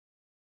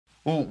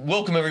Well,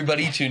 welcome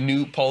everybody to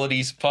New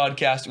Polities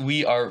Podcast.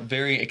 We are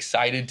very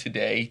excited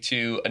today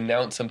to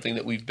announce something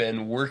that we've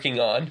been working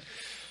on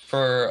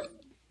for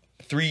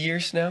 3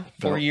 years now,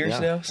 4 years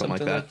now,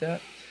 something like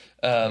that.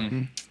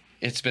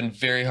 It's been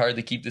very hard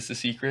to keep this a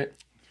secret.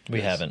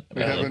 We haven't.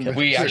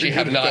 We actually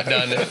have not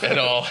done it at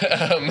all.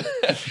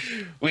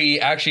 We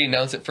actually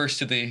announced it first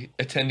to the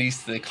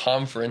attendees to the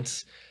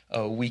conference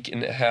a week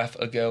and a half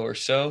ago or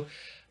so,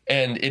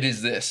 and it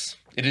is this.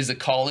 It is the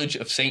College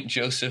of St.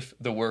 Joseph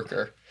the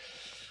Worker.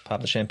 Pop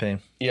the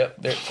champagne.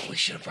 Yep. We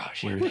should have brought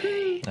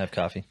champagne. I have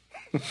coffee.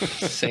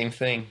 Same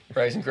thing.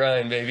 Rise and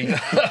grind, baby.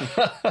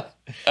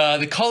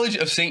 The College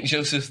of St.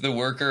 Joseph the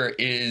Worker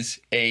is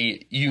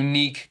a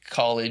unique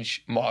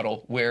college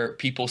model where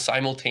people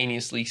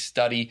simultaneously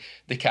study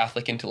the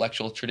Catholic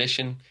intellectual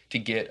tradition to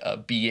get a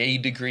BA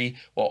degree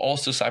while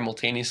also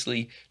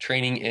simultaneously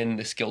training in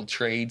the skilled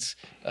trades.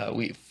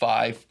 We have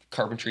 5: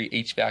 carpentry,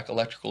 HVAC,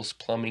 electricals,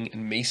 plumbing,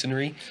 and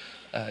masonry.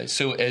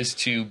 So as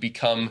to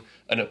become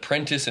an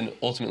apprentice and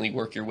ultimately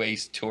work your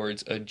ways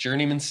towards a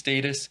journeyman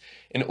status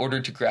in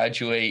order to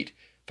graduate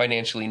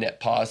financially net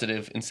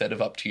positive instead of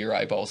up to your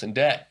eyeballs in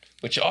debt,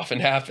 which often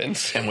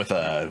happens. And with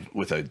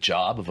a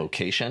job, a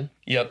vocation,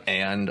 Yep.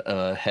 and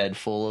a head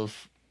full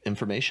of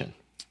information,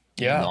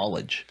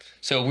 knowledge.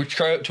 So we're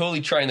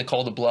totally trying to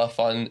call the bluff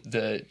on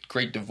the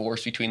great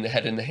divorce between the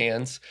head and the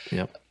hands,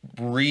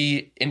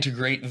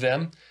 reintegrate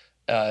them,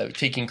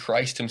 taking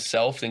Christ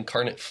himself, the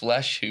incarnate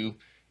flesh, who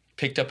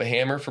picked up a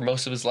hammer for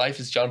most of his life,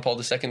 as John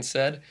Paul II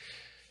said,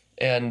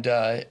 and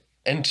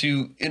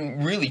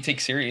really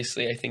take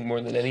seriously, I think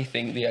more than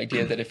anything, the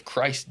idea that if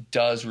Christ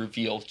does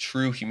reveal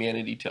true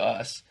humanity to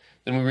us,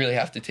 then we really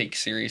have to take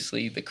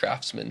seriously the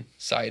craftsman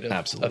side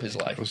of his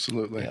life.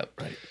 Absolutely. Yep.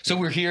 Right. So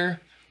we're here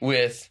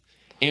with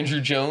Andrew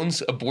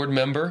Jones, a board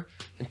member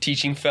and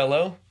teaching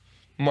fellow,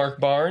 Mark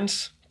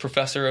Barnes,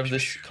 professor of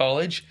this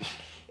college,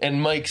 and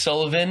Mike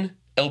Sullivan,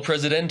 El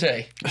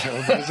Presidente.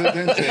 El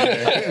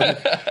Presidente.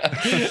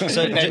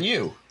 And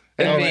you.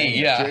 And me,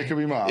 yeah. Jacob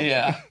Imam.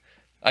 Yeah.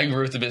 I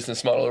wrote the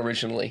business model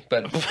originally,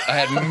 but I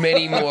had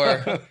many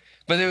more.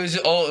 But it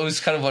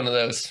was kind of one of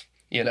those,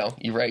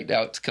 you write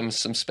out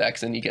some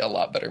specs and you get a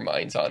lot better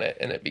minds on it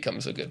and it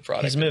becomes a good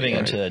product. He's moving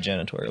into a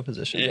janitorial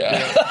position. Yeah.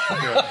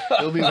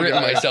 He'll be I've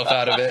written myself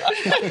out of it.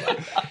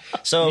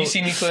 So You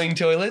see me cleaning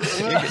toilets?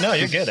 no,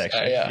 you're good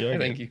actually. Yeah,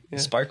 thank you. Yeah.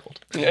 Sparkled.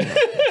 Yeah.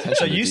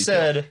 So you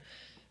said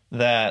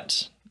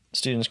that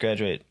students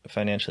graduate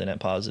financially net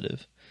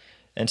positive.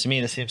 And to me,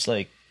 this seems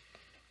like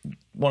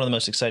one of the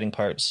most exciting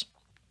parts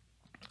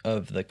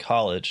of the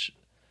college,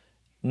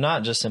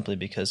 not just simply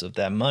because of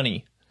that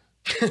money,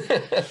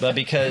 but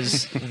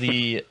because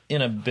the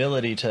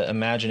inability to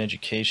imagine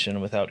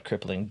education without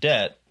crippling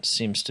debt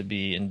seems to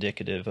be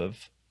indicative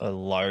of a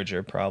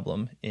larger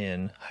problem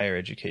in higher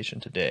education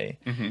today.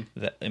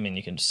 Mm-hmm.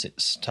 You can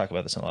talk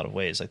about this in a lot of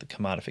ways, like the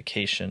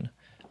commodification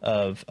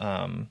of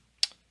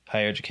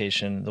higher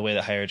education, the way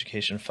that higher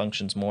education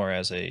functions more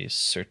as a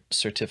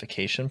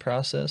certification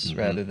process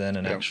rather than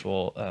an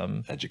actual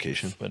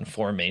education and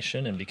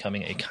formation and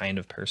becoming a kind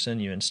of person.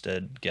 You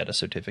instead get a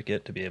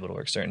certificate to be able to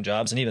work certain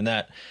jobs, and even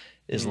that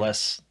is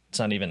less. It's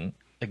not even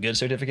a good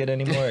certificate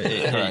anymore.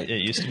 It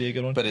used to be a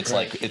good one, but it's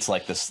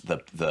like this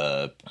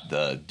the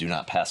do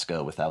not pass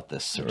go without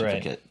this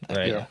certificate.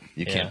 Right. Yeah.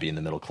 You can't be in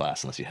the middle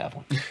class unless you have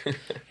one.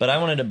 But I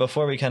wanted to,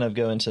 before we kind of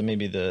go into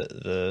maybe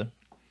the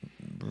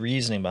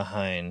reasoning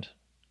behind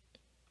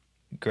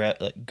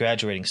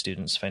graduating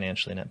students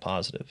financially net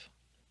positive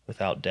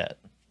without debt,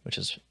 which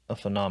is a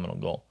phenomenal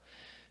goal.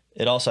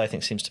 It also, I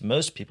think, seems to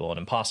most people an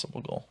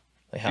impossible goal.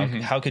 Like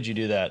how could you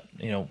do that?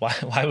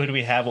 Why would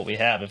we have what we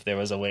have if there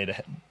was a way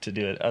to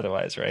do it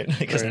otherwise, right?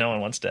 Because no one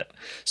wants debt.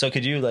 So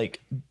could you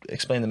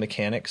explain the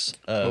mechanics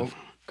of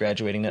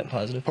graduating net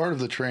positive? Part of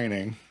the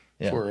training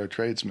for a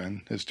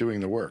tradesman is doing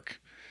the work.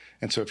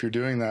 And so if you're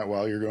doing that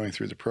while you're going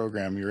through the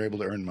program, you're able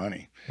to earn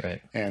money.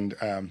 Right. And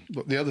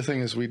the other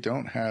thing is we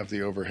don't have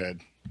the overhead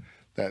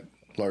that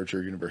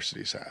larger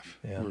universities have.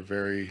 Yeah. We're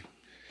very,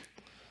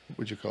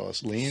 would you call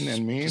us, lean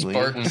and mean?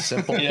 Spartan.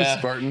 Simple. Yeah.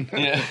 Spartan.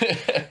 Yeah.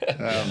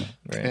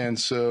 Right. And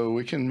so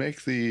we can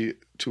make the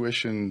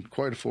tuition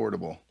quite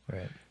affordable.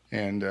 Right.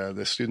 And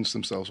the students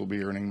themselves will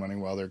be earning money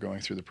while they're going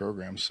through the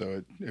program.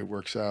 So it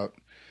works out.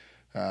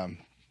 I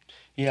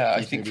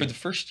think for the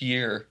first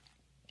year,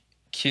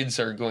 kids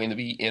are going to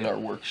be in our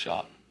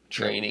workshop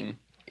training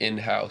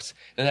in-house.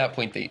 And at that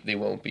point, they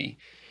won't be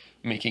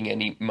making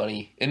any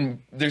money.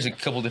 And there's a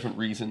couple different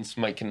reasons.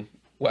 Mike can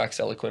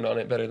wax eloquent on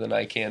it better than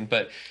I can,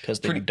 but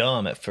because they're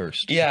dumb at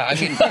first. Yeah, I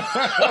mean,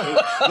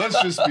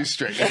 let's just be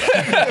straight.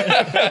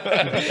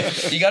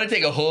 You got to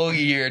take a whole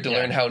year to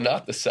learn how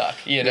not to suck,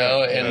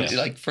 And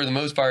like for the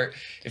most part,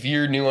 if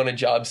you're new on a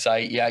job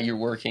site, you're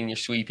working, you're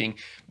sweeping,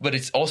 but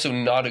it's also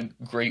not a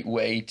great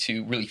way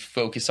to really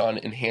focus on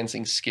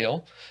enhancing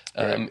skill,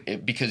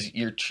 because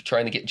you're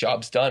trying to get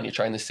jobs done, you're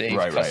trying to save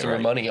customer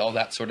money, all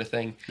that sort of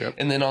thing. Yep.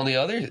 And then on the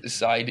other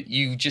side,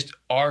 you just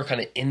are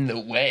kind of in the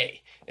way.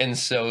 And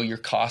so you're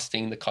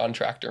costing the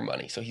contractor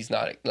money. So he's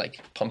not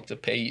like pumped to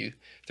pay you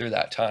through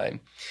that time.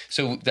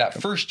 So that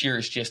first year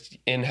is just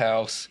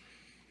in-house.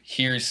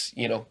 Here's,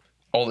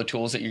 all the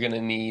tools that you're going to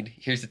need.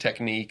 Here's the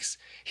techniques.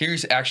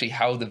 Here's actually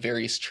how the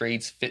various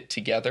trades fit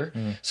together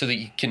so that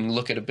you can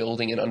look at a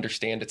building and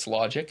understand its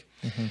logic.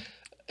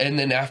 And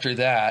then after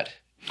that.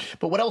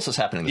 But what else is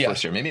happening in the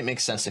first year? Maybe it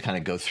makes sense to kind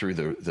of go through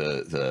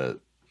the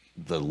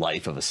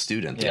life of a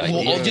student. Yeah.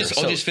 Well, I'll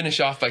just finish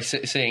off by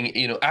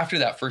saying, after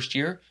that first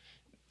year,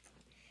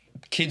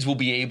 the students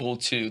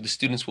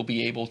will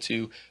be able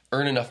to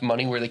earn enough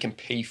money where they can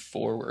pay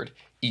forward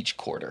each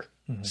quarter.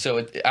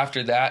 So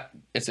after that,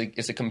 it's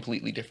a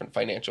completely different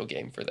financial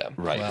game for them.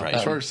 Right.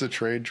 As far as the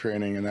trade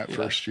training in that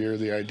first year,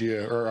 the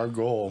idea or our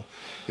goal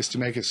is to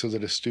make it so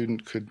that a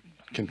student can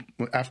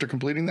after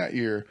completing that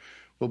year,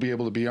 will be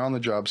able to be on the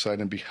job site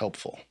and be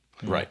helpful.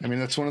 Right. I mean,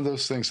 that's one of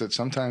those things that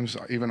sometimes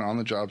even on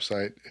the job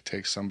site, it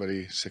takes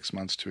somebody 6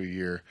 months to a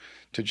year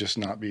to just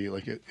not be,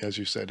 like, as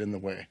you said, in the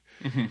way.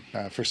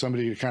 For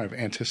somebody to kind of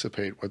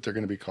anticipate what they're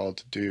going to be called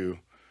to do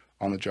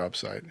on the job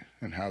site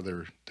and how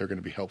they're going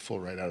to be helpful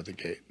right out of the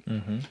gate.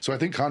 So I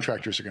think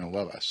contractors are going to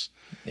love us.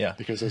 Yeah.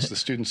 Because as the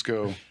students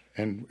go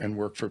and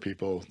work for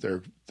people,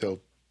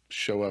 they'll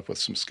show up with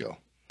some skill.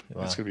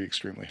 Wow. It's going to be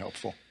extremely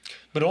helpful.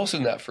 But also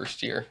in that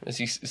first year, as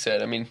you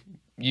said, I mean,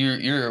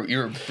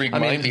 you're a big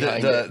mind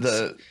behind it.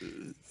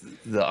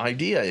 The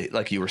idea,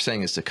 like you were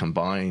saying, is to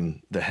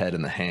combine the head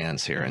and the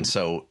hands here. And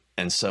so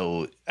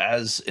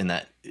as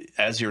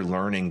you're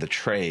learning the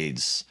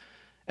trades,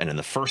 and in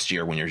the first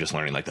year when you're just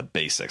learning like the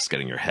basics,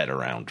 getting your head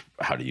around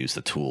how to use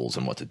the tools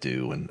and what to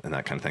do and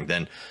that kind of thing,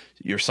 then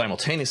you're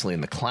simultaneously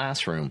in the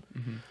classroom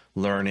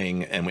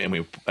learning, and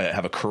we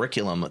have a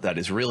curriculum that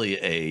is really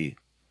a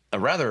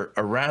rather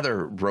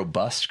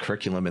robust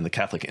curriculum in the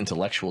Catholic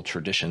intellectual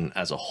tradition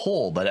as a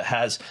whole, but it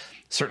has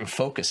certain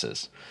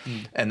focuses.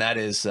 And that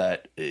is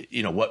that,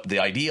 what the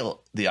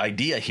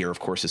idea here, of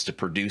course, is to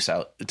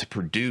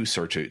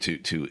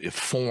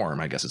form,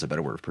 I guess is a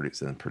better word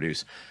than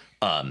produce,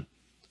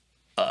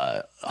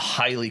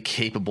 highly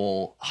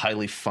capable,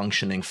 highly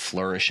functioning,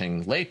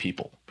 flourishing lay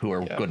people who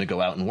are going to go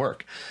out and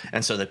work.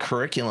 And so the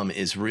curriculum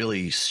is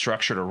really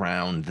structured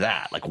around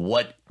that. Like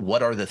what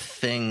are the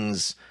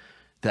things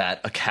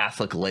that a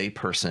Catholic lay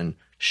person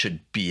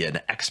should be an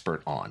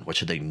expert on? What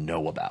should they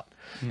know about?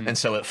 And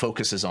so it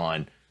focuses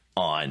on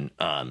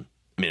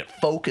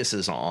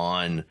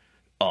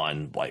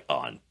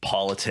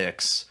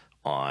politics,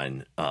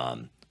 on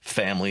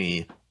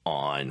family,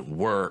 on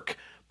work.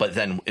 But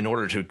then in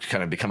order to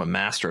kind of become a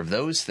master of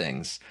those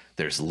things,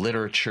 there's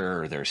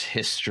literature, there's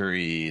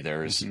history,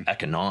 there's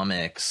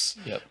economics,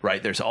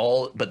 right? There's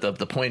all, but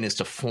the point is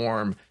to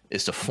form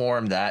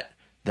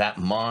that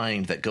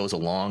mind that goes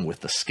along with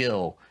the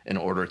skill in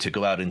order to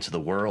go out into the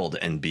world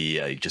and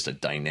be just a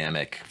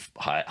dynamic,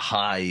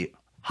 high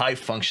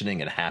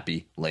functioning and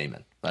happy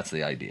layman. That's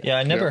the idea. Yeah,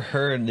 I never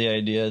heard the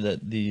idea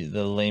that the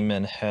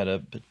layman had a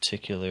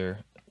particular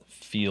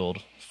field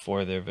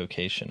for their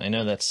vocation. I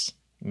know that's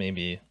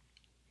maybe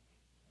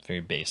very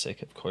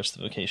basic. Of course,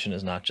 the vocation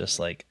is not just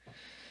like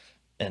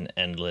an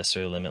endless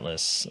or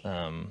limitless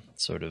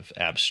sort of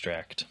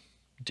abstract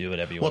do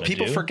whatever you want to do.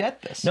 Well, people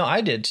forget this. No,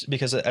 I did,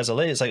 because as a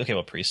lay, it's like, okay,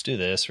 well, priests do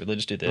this,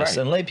 religious do this,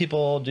 and lay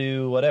people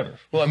do whatever.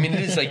 Well, I mean,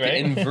 it is like the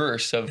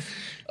inverse of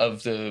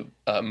the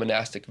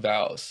monastic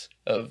vows.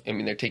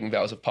 They're taking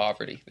vows of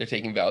poverty. They're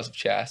taking vows of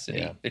chastity.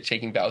 Yeah. They're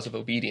taking vows of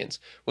obedience.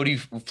 What do you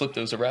flip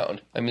those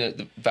around? I mean,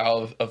 the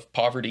vow of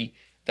poverty,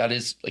 that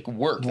is like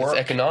work. That's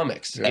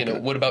economics. Yeah.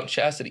 What about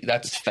chastity?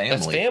 That's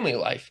family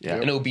life. Yeah.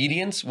 And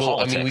obedience. Well,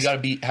 politics. I mean, we got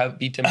to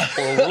be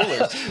temporal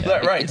rulers.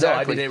 Right.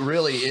 Exactly. No, I mean, it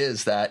really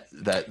is that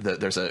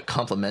there's a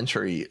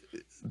complementary.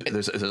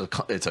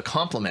 It's a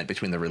complement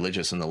between the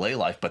religious and the lay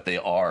life, but they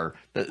are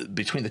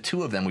between the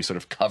two of them. We sort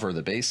of cover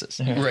the basis,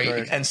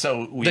 right? And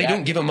so they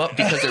don't give them up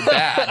because they're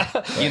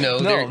bad.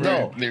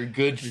 They're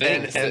good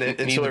things.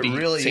 And so it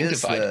really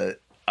sanctified.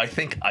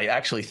 Is. I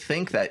actually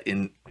think that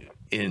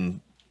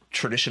in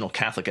traditional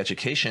Catholic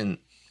education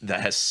that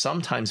has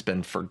sometimes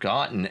been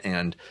forgotten,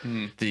 and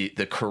the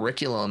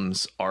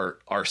curriculums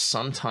are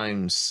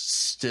sometimes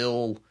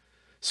still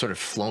sort of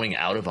flowing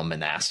out of a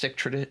monastic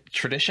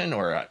tradition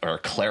or a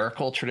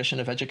clerical tradition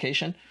of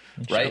education,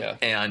 right? Yeah.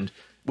 And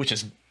which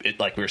is,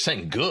 like we were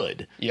saying,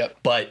 good. Yep.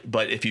 But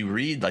if you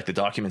read like the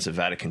documents of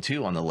Vatican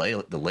II on the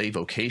lay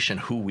vocation,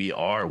 who we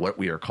are, what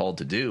we are called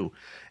to do,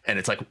 and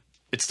it's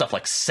stuff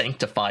like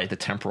sanctify the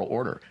temporal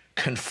order,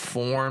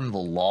 conform the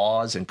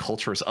laws and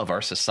cultures of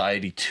our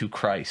society to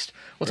Christ.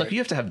 Well, it's like you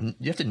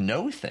have to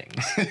know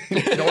things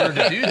in order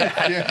to do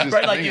that,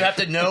 right? Like you have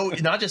to know,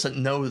 not just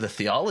know the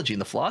theology and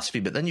the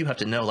philosophy, but then you have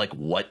to know like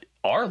what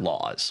are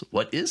laws,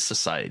 what is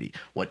society,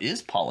 what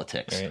is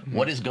politics,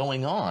 what is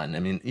going on. I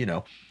mean,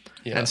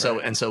 and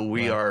so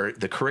we are.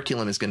 The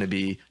curriculum is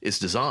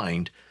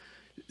designed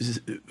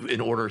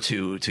in order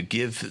to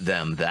give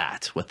them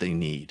what they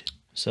need.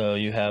 So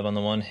you have, on the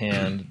one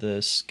hand,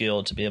 the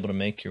skill to be able to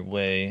make your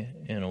way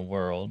in a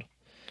world,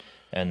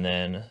 and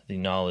then the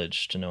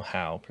knowledge to know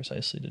how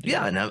precisely to do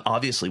Yeah, it. and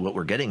obviously what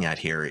we're getting at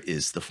here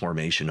is the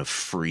formation of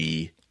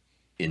free,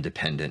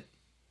 independent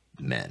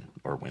men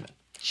or women.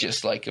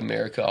 Just like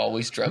America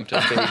always dreamt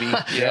of, baby.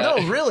 Yeah.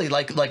 No, really,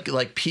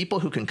 like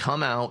people who can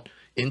come out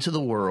into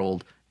the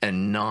world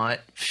and not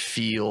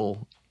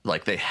feel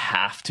like they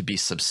have to be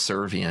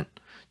subservient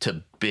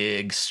to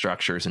big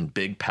structures and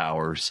big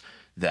powers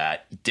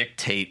that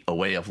dictate a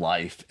way of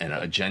life and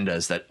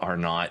agendas that are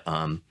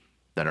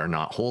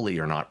not holy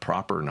or not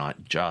proper,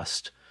 not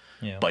just.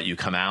 Yeah. But you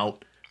come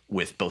out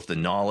with both the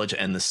knowledge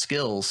and the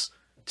skills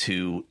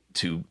to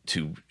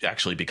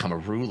actually become a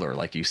ruler,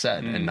 like you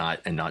said, and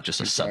not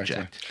just a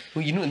subject.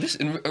 Well, this,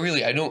 and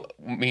really, I don't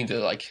mean to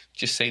like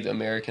just say the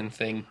American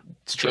thing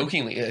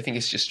jokingly. I think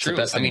it's just true.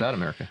 The best thing about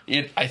America.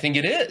 I think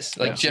it is.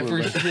 Like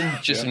Absolutely. Jefferson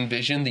just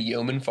envisioned the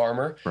yeoman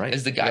farmer Right.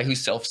 as the guy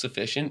who's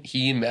self-sufficient.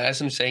 He and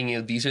Madison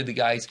saying, these are the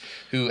guys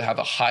who have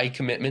a high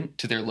commitment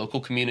to their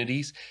local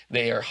communities.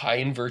 They are high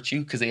in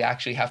virtue because they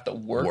actually have to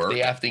work. They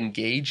have to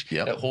engage.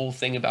 Yep. That whole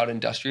thing about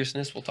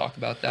industriousness. We'll talk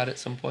about that at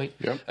some point.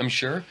 Yep. I'm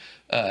sure.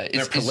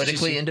 They're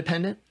politically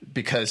independent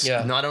because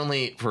not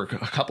only for a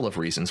couple of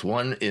reasons.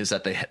 One is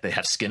that they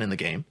have skin in the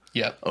game.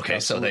 Yeah. Okay.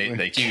 Absolutely. So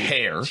they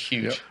care. It's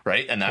huge.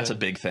 Right. And that's a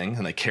big thing.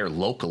 And they care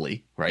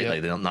locally. Right.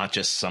 Like they don't, not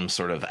just some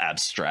sort of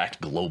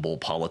abstract global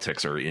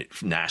politics or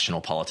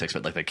national politics,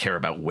 but like they care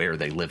about where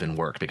they live and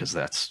work because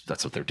that's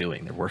what they're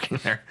doing. They're working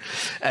there.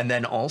 And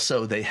then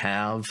also they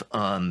have,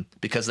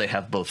 because they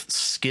have both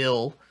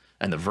skill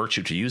and the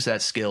virtue to use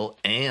that skill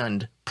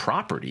and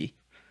property.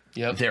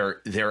 Yep.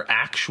 They're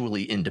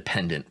actually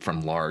independent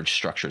from large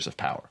structures of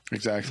power.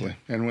 Exactly.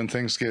 And when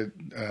things get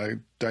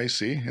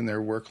dicey in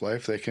their work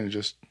life, they can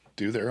just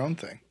do their own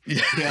thing.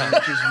 Yeah.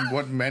 Which is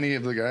what many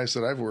of the guys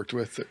that I've worked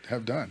with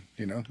have done.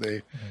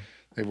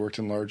 They've worked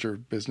in larger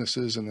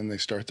businesses and then they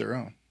start their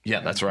own.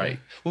 Yeah, that's right.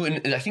 Well,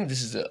 and I think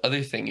this is the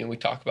other thing, and we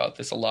talk about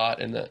this a lot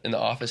in the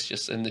office.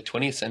 Just in the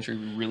 20th century,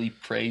 we really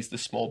praise the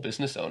small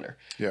business owner.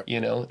 Yep.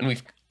 And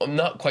we've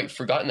not quite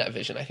forgotten that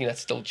vision. I think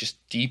that's still just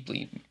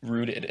deeply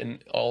rooted in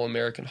all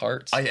American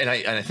hearts.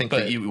 I think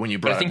that when you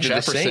brought up they're the same.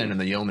 Jefferson and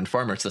the yeoman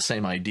farmer, it's the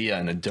same idea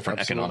in a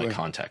different Absolutely. economic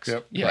context.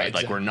 Yep. Yeah, right.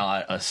 exactly. Like we're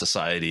not a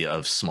society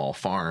of small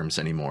farms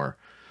anymore,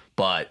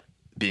 but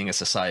being a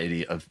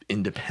society of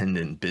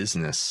independent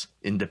businesses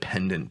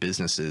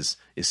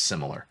is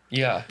similar.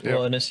 Yeah.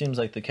 Well, and it seems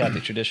like the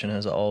Catholic tradition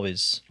has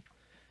always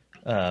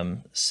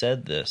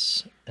said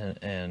this,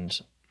 and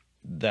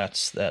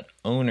that's that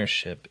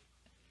ownership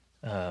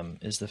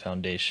is the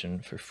foundation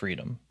for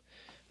freedom,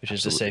 which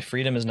is to say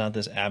freedom is not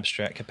this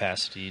abstract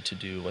capacity to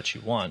do what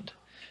you want.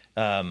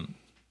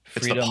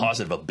 It's the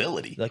positive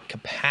ability. The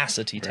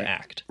capacity to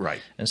act.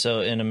 Right. And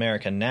so in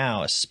America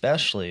now,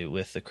 especially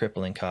with the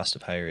crippling cost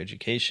of higher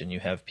education, you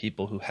have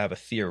people who have a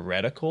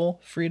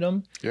theoretical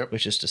freedom,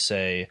 which is to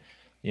say,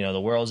 the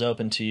world's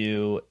open to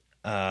you,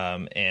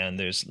 and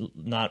there's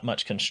not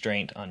much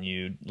constraint on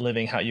you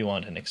living how you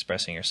want and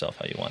expressing yourself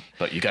how you want.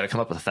 But you got to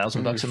come up with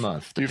 $1,000 a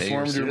month to You pay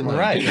formed your student mind. loan.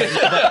 Right.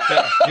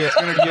 It's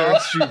going to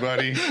cost you,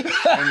 buddy.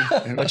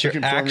 And But you your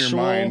can form your actual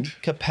mind.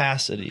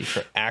 capacity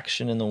for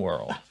action in the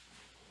world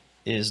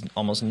is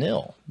almost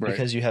nil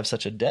because you have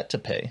such a debt to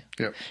pay.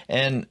 Yep.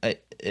 And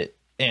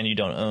you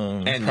don't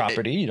own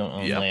property, you don't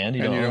own land,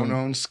 And you don't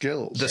own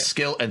skills. The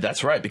skill, and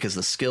that's right, because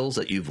the skills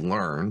that you've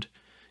learned,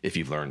 if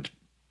you've learned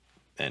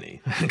any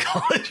in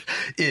college,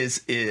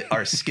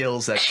 are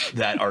skills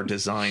that are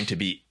designed to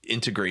be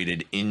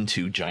integrated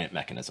into giant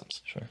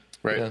mechanisms. Sure.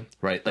 Right. Yeah.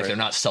 Right? Like they're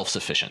not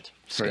self-sufficient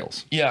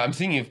skills. Yeah, I'm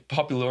thinking of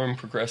Populorum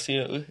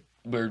Progressio,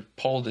 where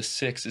Paul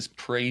VI is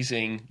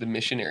praising the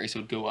missionaries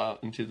who would go out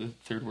into the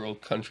third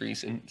world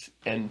countries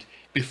and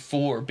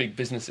before big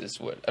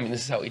businesses would. I mean,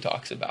 this is how he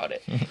talks about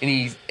it.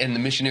 And the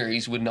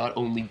missionaries would not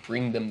only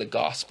bring them the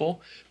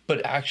gospel,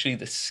 but actually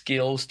the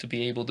skills to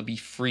be able to be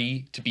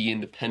free, to be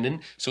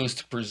independent, so as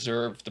to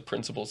preserve the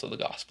principles of the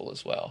gospel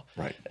as well.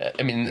 Right.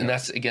 I mean, and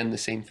that's, again, the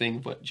same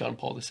thing what John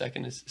Paul II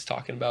is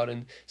talking about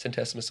in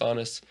Centesimus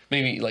Annus.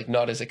 Maybe like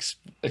not as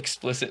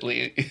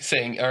explicitly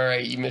saying, all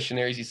right, you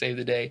missionaries, you save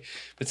the day,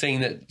 but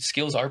saying that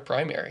skills are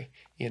primary.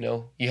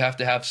 You have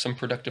to have some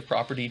productive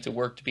property to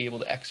work to be able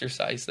to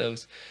exercise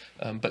those,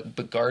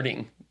 but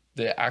guarding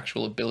the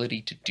actual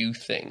ability to do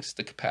things,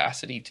 the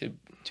capacity to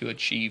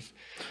achieve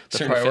The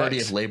certain priority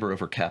effects. of labor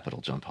over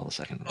capital, John Paul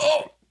II.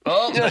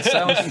 Oh, that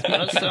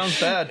sounds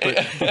bad, but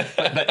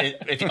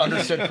if you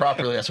understood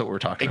properly, that's what we're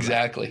talking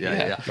exactly. about.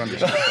 Yeah.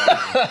 Understood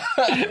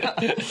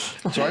that.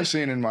 So I've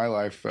seen in my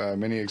life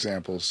many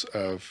examples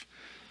of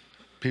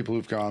people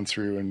who've gone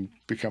through and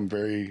become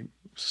very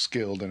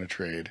skilled in a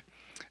trade,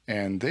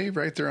 and they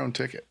write their own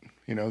ticket.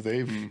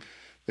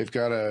 They've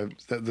got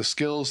the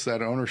skills,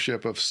 that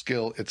ownership of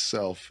skill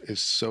itself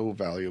is so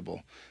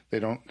valuable.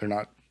 They're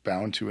not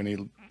bound to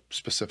any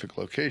specific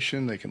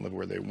location. They can live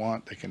where they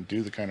want. They can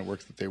do the kind of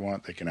work that they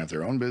want. They can have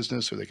their own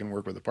business, or they can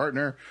work with a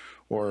partner,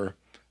 or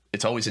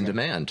It's always in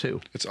demand,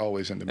 too. it's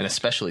always in And demand.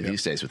 especially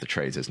these days with the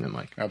trades, isn't it,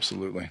 Mike?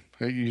 Absolutely.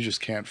 You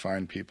just can't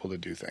find people to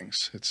do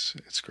things.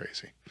 It's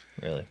crazy.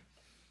 Really.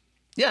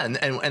 Yeah,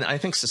 and I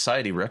think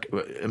society,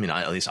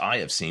 at least I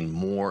have seen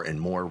more and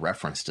more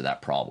reference to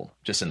that problem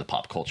just in the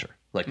pop culture.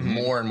 Like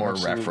more and more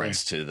Absolutely.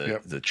 reference to the,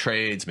 Yep. the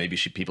trades. Maybe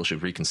people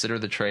should reconsider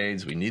the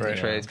trades. We need Right. the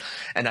trades.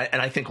 And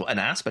I think an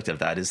aspect of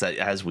that is that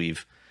as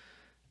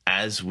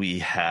we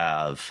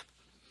have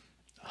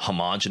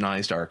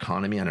homogenized our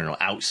economy, I don't know,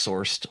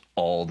 outsourced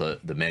all the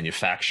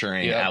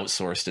manufacturing, Yeah.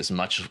 outsourced as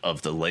much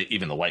of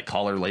even the white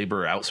collar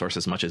labor, outsource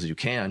as much as you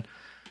can't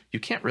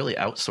really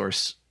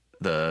outsource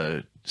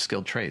the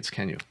skilled trades,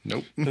 can you?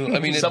 Nope. I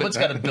mean, Someone's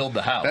got to build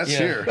the house. That's Yeah.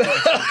 here.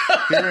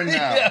 Here and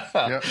now.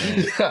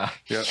 Yep.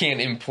 you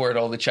can't import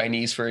all the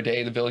Chinese for a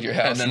day to build your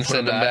house and, and then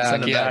send them back.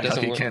 Send them Yeah, back. it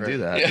doesn't You work. can't do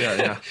that.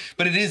 Yeah.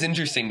 But it is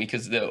interesting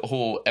because the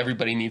whole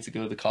everybody needs to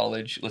go to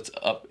college. Let's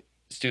up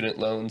student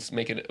loans,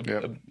 make it,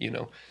 Yep.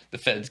 the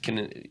feds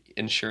can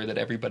ensure that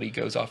everybody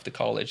goes off to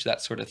college,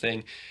 that sort of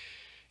thing.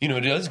 It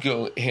does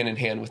go hand in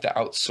hand with the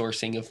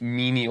outsourcing of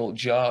menial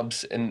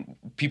jobs, and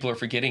people are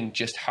forgetting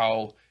just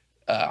how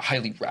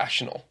highly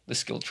rational the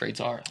skilled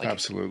trades are. Like,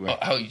 Absolutely.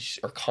 how you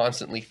are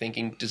constantly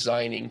thinking,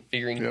 designing,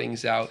 figuring Yep.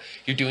 things out.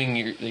 You're doing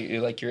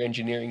your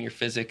engineering, your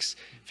physics,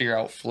 figure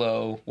out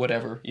flow,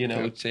 whatever,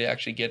 Yep. to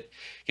actually get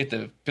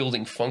the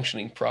building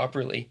functioning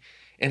properly.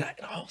 And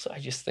I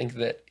just think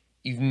that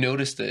you've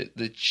noticed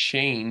the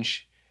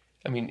change.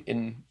 I mean,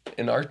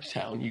 in our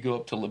town, you go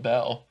up to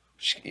LaBelle.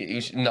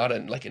 It's not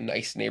a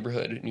nice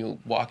neighborhood, and you'll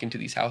walk into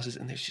these houses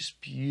and there's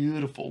just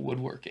beautiful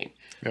woodworking.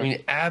 Yep. I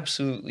mean,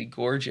 absolutely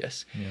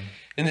gorgeous.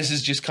 And this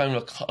is just kind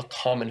of a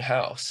common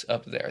house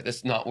up there.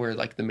 That's not where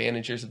the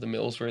managers of the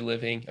mills were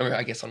living. I mean,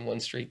 I guess on one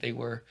street they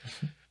were,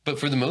 but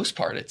for the most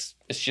part, it's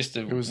just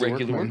a was the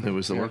regular workmen. work. It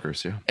was the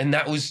workers, yeah. And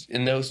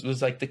those was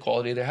the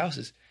quality of their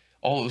houses.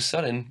 All of a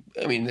sudden,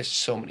 I mean, there's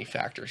so many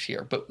factors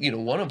here, but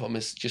one of them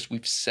is just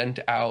we've sent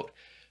out.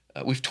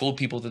 We've told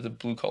people that the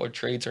blue-collar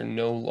trades are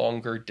no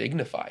longer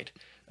dignified.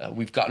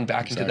 We've gotten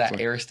back into that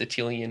Exactly.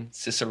 Aristotelian,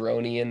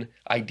 Ciceronian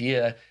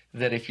idea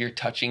that if you're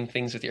touching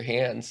things with your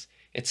hands,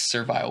 it's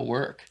servile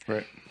work.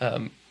 Right.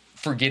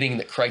 Forgetting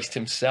that Christ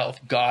himself,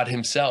 God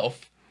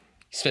himself,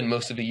 spent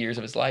most of the years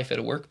of his life at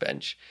a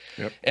workbench.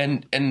 Yep.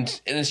 And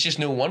it's just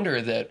no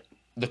wonder that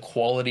the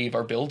quality of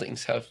our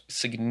buildings have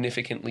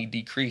significantly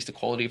decreased. The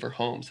quality of our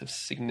homes have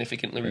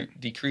significantly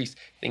decreased.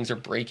 Things are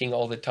breaking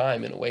all the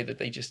time in a way that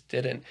they just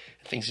didn't.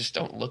 Things just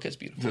don't look as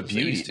beautiful. The as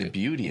they used to.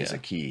 beauty is a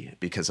key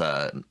because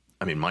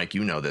Mike,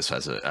 you know this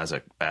as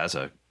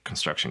a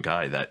construction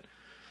guy, that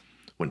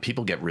when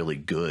people get really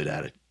good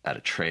at a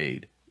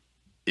trade,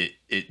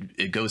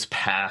 it goes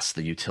past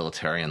the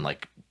utilitarian,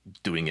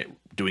 doing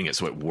it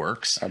so it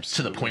works, to the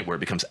Absolutely. point where it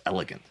becomes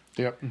elegant.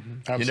 Yep. You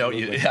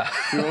Absolutely.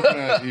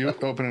 know, You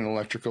open an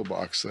electrical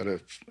box that a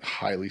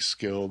highly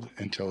skilled,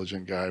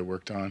 intelligent guy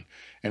worked on,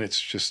 and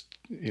it's just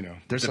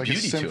There's a like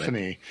beauty a to it.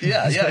 symphony.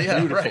 Yeah,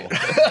 Beautiful.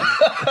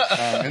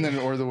 right. And then,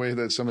 or the way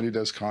that somebody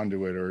does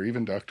conduit or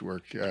even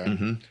ductwork.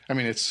 I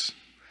mean, it's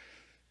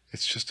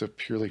just a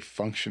purely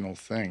functional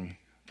thing,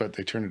 but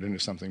they turn it into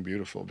something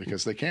beautiful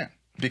because they can.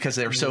 Because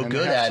they're so And they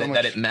good have at so it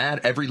much- that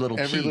it every little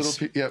Every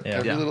piece.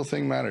 every little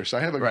thing matters. I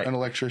have Right. an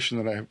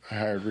electrician that I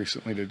hired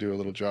recently to do a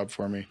little job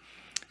for me,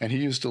 and he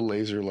used a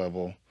laser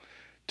level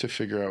to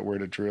figure out where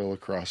to drill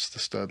across the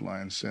stud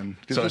lines. And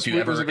So if you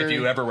ever were ripping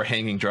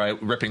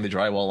the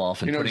drywall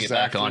off and putting it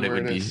back on, it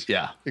would be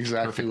exactly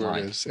perfect where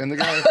line. it is. And the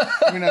guy,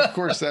 I mean, of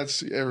course,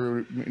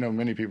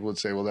 many people would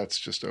say, well, that's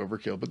just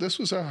overkill. But this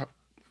was a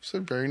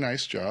very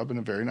nice job and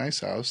a very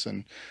nice house,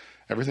 and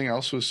everything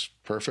else was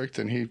perfect.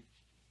 And he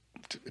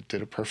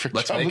did a perfect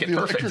Let's job make with it the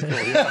perfect.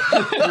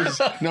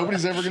 electrical. Yeah.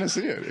 Nobody's ever going to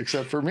see it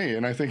except for me.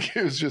 And I think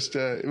it was just,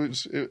 I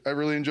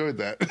really enjoyed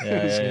that.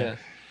 Yeah.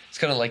 It's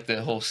kind of like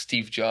the whole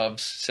Steve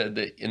Jobs said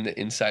that in the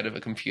inside of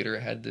a computer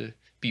it had to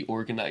be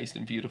organized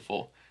and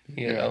beautiful.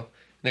 You know,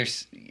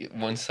 there's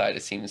one side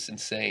it seems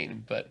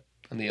insane, but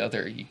on the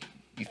other you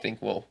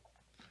think, well,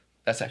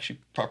 that's actually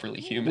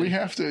properly human. We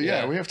have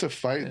to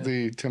fight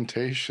the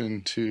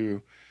temptation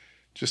to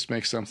just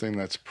make something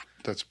that's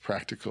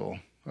practical,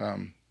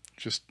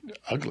 just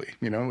ugly.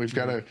 We've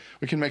got to,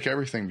 we can make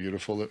everything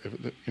beautiful.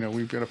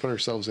 We've got to put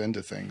ourselves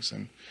into things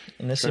and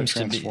this try to seems to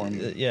be transform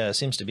them. it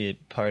seems to be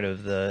part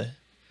of the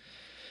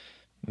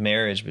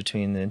marriage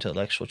between the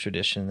intellectual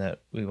tradition that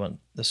we want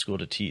the school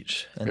to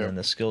teach and then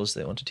the skills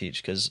they want to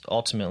teach, because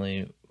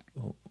ultimately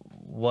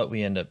what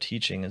we end up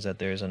teaching is that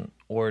there's an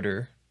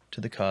order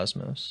to the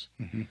cosmos,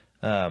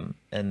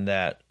 and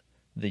that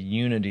the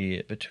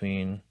unity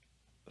between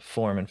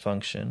form and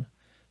function,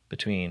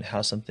 between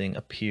how something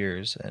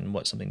appears and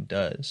what something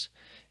does,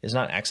 is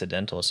not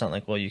accidental. It's not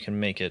like, well, you can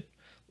make it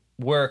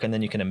work and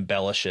then you can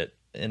embellish it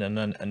in an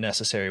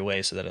unnecessary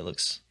way so that it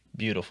looks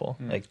beautiful.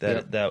 Like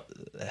that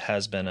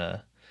has been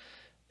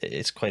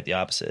it's quite the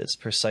opposite. It's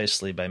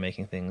precisely by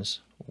making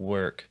things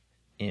work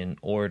in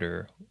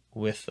order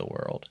with the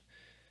world,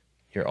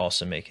 you're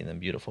also making them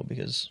beautiful,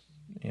 because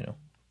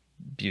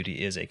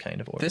beauty is a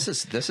kind of order. This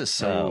is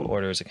so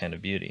order is a kind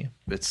of beauty.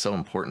 It's so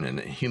important, and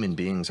human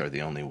beings are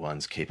the only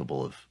ones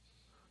capable of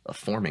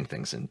forming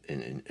things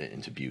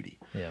into beauty.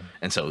 Yeah.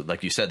 And so,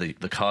 like you said,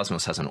 the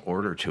cosmos has an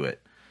order to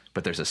it,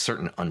 but there's a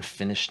certain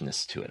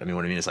unfinishedness to it. I mean,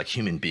 what I mean is like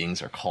human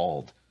beings are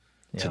called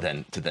to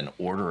then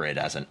order it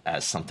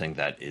as something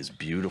that is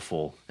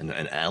beautiful and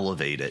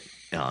elevate it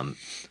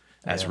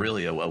as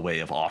really a way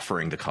of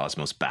offering the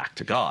cosmos back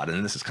to God.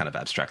 And this is kind of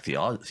abstract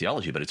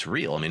theology, but it's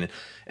real. I mean,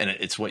 and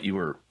it's what you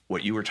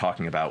were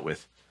talking about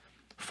with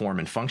form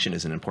and function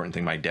is an important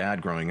thing. My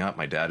dad growing up,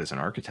 my dad is an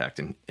architect,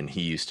 and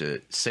he used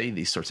to say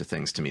these sorts of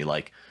things to me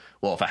like,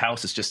 well, if a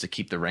house is just to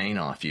keep the rain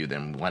off you,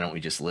 then why don't we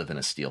just live in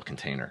a steel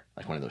container,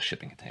 like one of those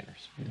shipping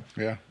containers?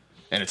 Yeah.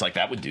 And it's like,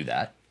 that would do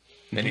that.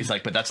 And he's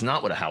like, but that's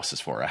not what a house is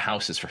for. A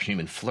house is for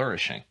human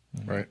flourishing,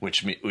 Right.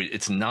 which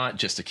it's not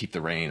just to keep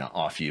the rain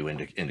off you and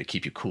to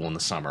keep you cool in the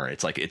summer.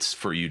 It's like, it's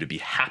for you to be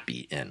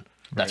happy in.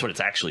 That's what it's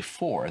actually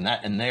for.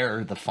 And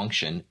there, the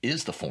function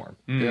is the form.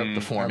 Yep.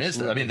 The form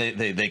is, I mean,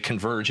 they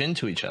converge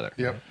into each other.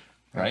 Yep.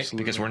 Right.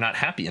 Absolutely. Because we're not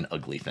happy in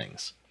ugly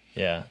things.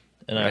 Yeah.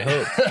 And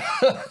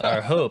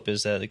our hope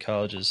is that the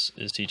college is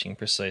teaching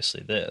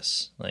precisely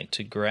this, like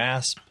to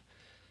grasp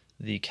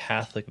the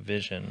Catholic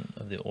vision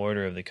of the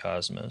order of the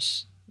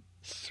cosmos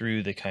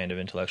through the kind of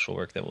intellectual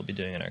work that we'll be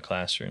doing in our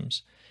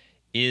classrooms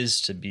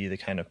is to be the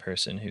kind of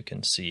person who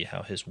can see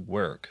how his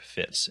work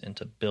fits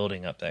into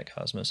building up that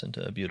cosmos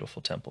into a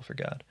beautiful temple for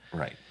God.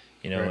 Right.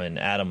 You know, Right. when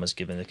Adam was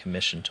given the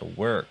commission to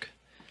work,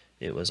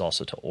 it was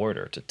also to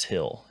order, to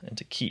till, and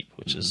to keep,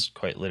 which is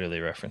quite literally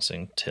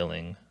referencing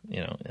tilling,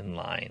 you know, in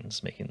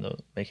lines, making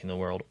the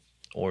world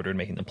ordered,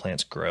 making the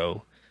plants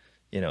grow,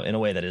 you know, in a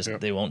way that is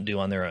they won't do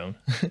on their own,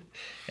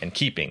 and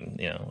keeping,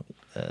 you know,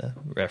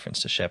 reference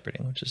to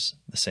shepherding, which is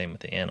the same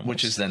with the animals.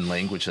 Which is then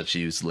language that's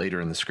used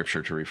later in the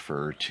scripture to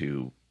refer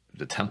to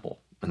the temple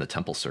and the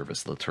temple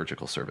service, the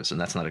liturgical service. And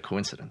that's not a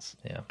coincidence.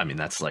 Yeah. I mean,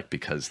 that's like,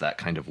 because that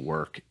kind of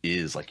work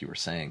is, like you were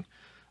saying,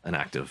 an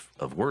act of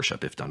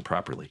worship if done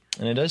properly.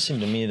 And it does seem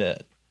to me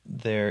that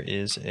there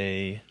is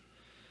a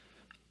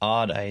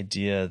odd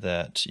idea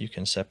that you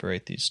can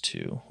separate these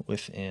two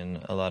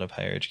within a lot of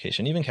higher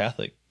education, even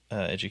Catholic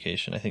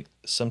education. I think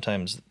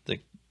sometimes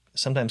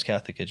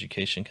Catholic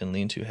education can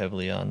lean too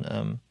heavily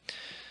on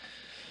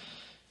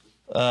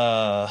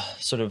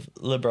sort of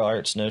liberal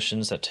arts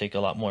notions that take a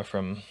lot more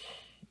from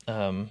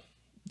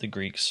the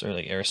Greeks or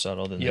like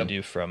Aristotle than they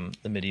do from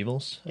the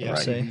medievals. I would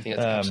say. I think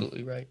that's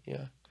absolutely right.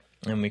 Yeah.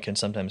 And we can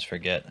sometimes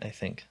forget, I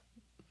think,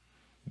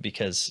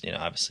 because, you know,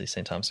 obviously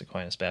St. Thomas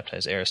Aquinas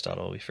baptized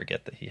Aristotle, we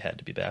forget that he had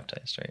to be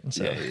baptized, right? And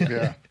so,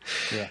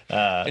 Yeah.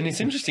 And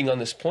it's interesting on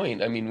this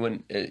point. I mean,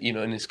 when, you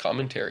know, in his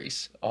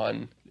commentaries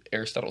on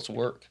Aristotle's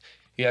work,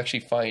 you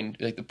actually find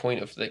like the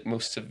point of like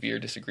most severe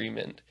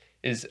disagreement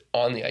is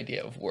on the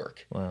idea of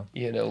work. wow.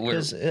 You know, where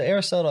Because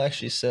Aristotle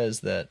actually says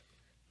that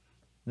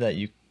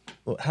you,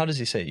 well, how does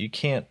he say it? You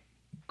can't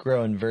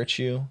grow in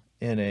virtue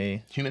in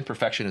a, Human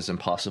perfection is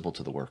impossible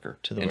to the worker.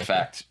 the In worker.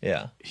 fact,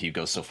 yeah, he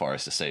goes so far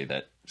as to say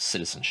that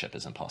citizenship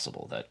is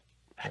impossible, that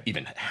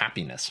even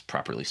happiness,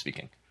 properly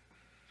speaking.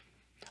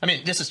 I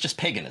mean, this is just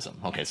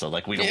paganism. Okay, so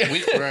like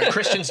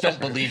Christians don't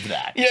believe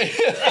that.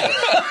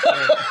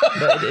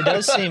 but it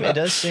does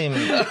seem,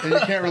 And you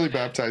can't really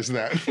baptize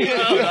that.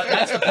 No,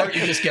 that's the part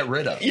you just get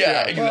rid of.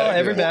 yeah, exactly. well,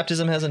 every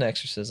baptism has an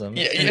exorcism.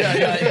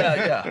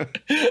 Yeah.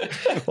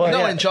 Well, No,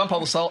 yeah. and John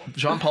Paul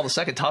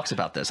II talks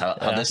about this, how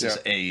this is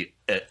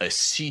a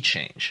sea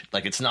change.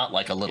 Like, it's not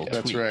like a little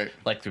tweak. That's right.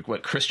 Like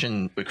what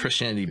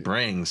Christianity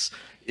brings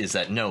is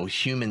that no,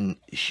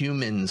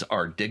 humans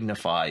are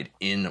dignified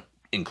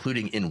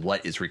including in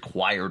what is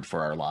required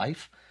for our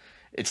life.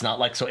 It's not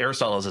like, so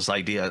Aristotle has this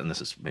idea, and this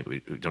is,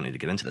 maybe we don't need to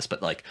get into this,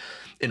 but like,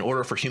 in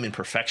order for human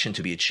perfection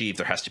to be achieved,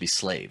 there has to be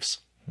slaves.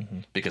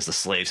 Because the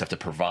slaves have to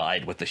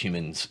provide what the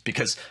humans,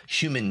 because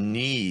human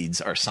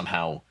needs are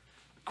somehow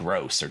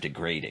gross or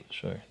degrading.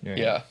 Sure. You're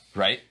Yeah.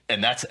 Right.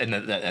 And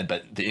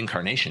but the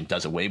incarnation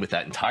does away with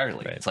that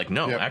entirely. Right. It's like,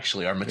 no, Yep.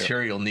 actually our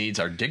material needs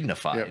are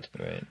dignified.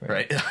 Right.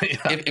 Right.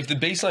 If the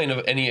baseline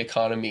of any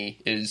economy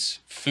is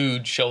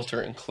food, shelter,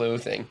 and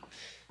clothing,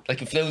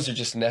 like if those are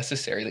just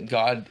necessary, that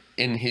God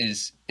in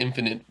his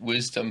infinite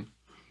wisdom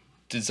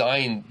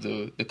designed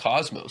the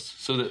cosmos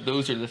so that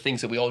those are the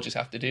things that we all just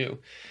have to do,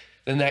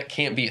 then that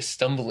can't be a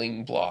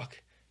stumbling block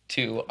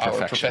to our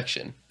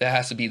perfection. That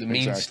has to be the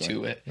means Exactly.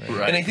 to it.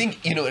 Right. And I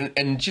think, you know,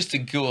 and just to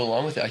go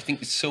along with it, I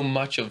think so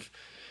much of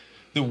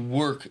the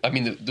work, I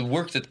mean, the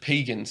work that the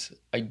pagans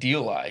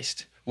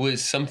idealized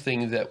was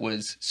something that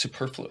was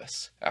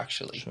superfluous,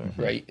 actually,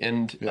 right?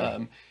 And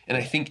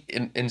I think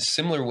in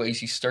similar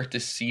ways, you start to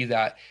see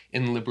that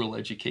in liberal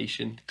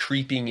education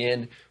creeping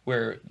in,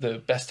 where the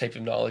best type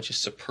of knowledge is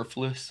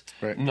superfluous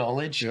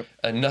knowledge, Yep.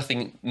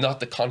 not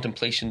the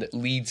contemplation that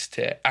leads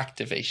to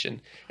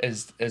activation,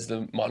 as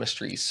the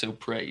monasteries so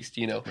praised,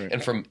 you know,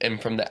 and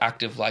from the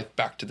active life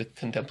back to the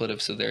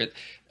contemplative, so they're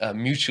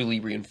mutually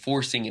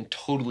reinforcing and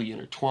totally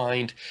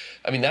intertwined.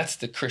 I mean, that's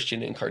the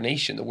Christian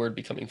incarnation, the Word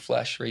becoming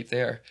flesh, right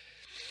there.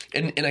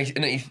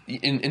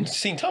 And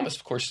St. Thomas,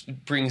 of course,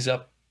 brings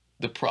up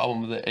the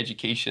problem of the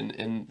education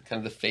in kind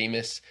of the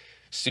famous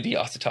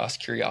studiositas,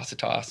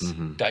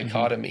 curiositas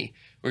dichotomy,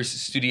 whereas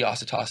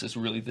studiositas is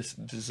really this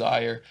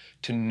desire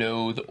to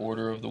know the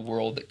order of the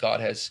world that God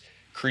has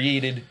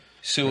created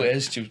so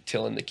as to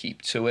till and to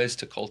keep, so as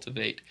to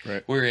cultivate.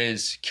 Right.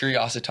 Whereas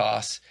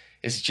curiositas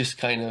is just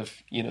kind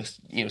of,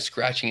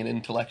 scratching an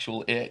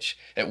intellectual itch.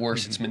 At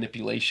worst, it's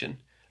manipulation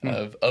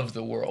of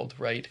the world,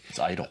 right? It's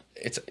idle.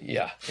 It's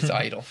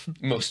idle.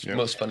 Most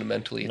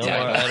fundamentally, it's No,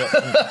 idle.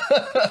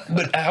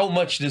 But how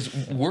much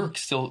does work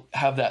still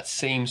have that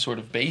same sort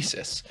of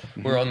basis?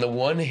 Where on the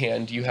one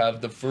hand, you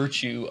have the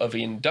virtue of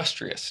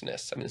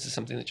industriousness. I mean, this is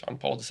something that John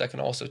Paul II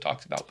also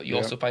talks about, but you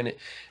also find it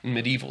in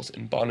medievals,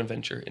 in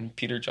Bonaventure, in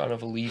Peter John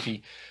of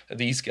Olevi.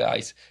 These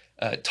guys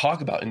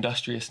talk about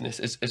industriousness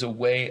as a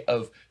way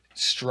of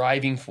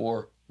striving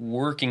for,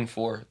 working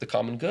for the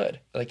common good,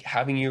 like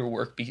having your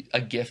work be a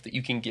gift that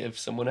you can give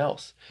someone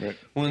else. Right.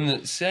 Well, in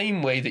the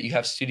same way that you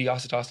have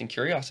studiositas and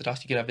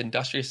curiositas, you can have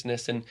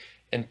industriousness and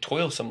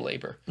toilsome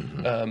labor.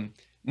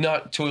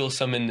 Not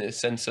toilsome in the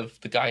sense of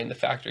the guy in the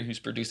factory who's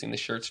producing the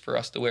shirts for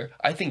us to wear.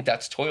 I think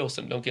that's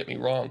toilsome, don't get me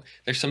wrong.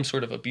 There's some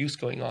sort of abuse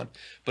going on.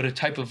 But a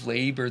type of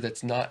labor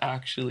that's not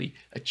actually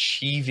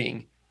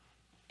achieving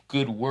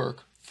good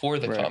work for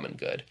the common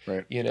good.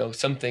 Right.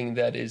 Something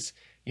that is,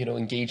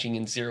 engaging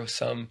in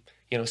zero-sum,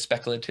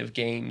 speculative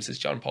games, as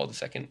John Paul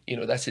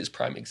II, that's his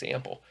prime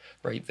example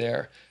right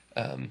there,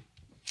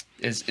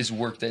 is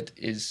work that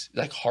is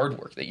like hard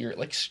work that you're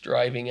like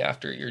striving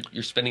after,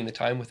 you're spending the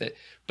time with it,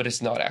 but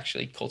it's not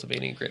actually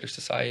cultivating a greater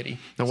society.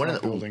 Now, one of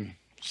the Building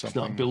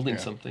something. It's not building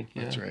something.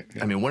 Yeah. That's right.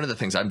 I mean, one of the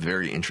things I'm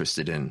very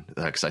interested in,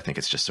 because I think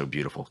it's just so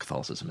beautiful.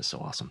 Catholicism is so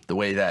awesome. The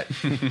way that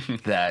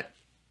that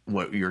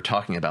what you're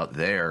talking about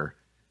there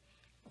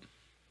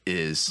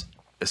is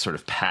a sort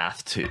of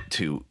path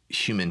to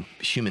human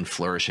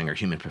flourishing or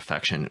human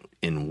perfection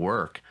in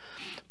work,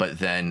 but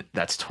then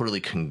that's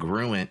totally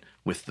congruent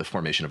with the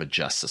formation of a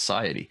just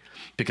society.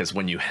 Because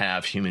when you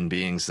have human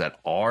beings that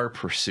are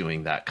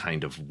pursuing that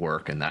kind of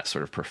work and that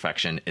sort of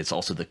perfection, it's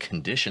also the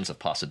conditions of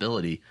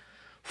possibility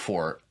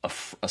for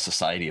a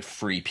society of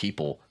free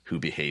people who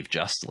behave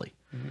justly,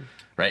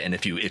 right? And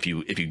if you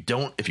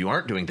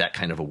aren't doing that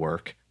kind of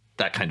work,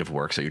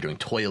 so you're doing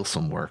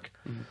toilsome work,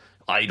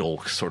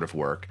 idle sort of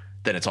work,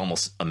 then it's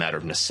almost a matter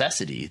of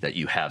necessity that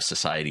you have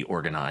society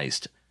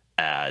organized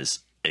as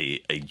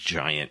a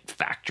giant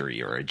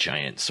factory or a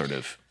giant sort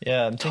of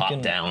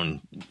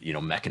top-down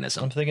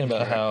mechanism. I'm thinking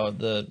about how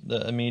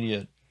the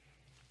immediate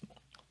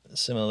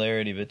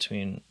similarity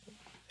between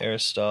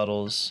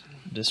Aristotle's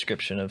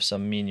description of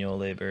some menial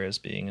labor as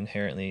being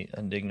inherently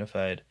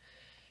undignified,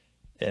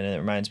 and it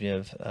reminds me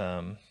of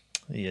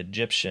the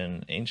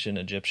ancient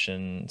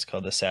Egyptian, it's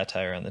called the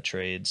Satire on the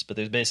Trades, but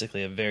there's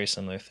basically a very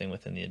similar thing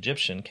within the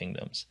Egyptian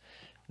kingdoms,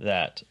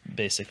 that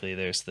basically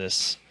there's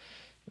this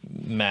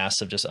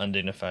mass of just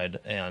undignified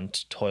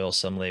and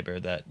toilsome labor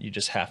that you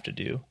just have to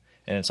do,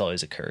 and it's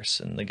always a curse,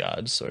 and the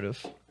gods sort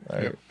of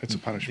it's a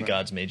punishment. The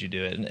gods made you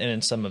do it. And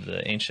in some of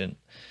the ancient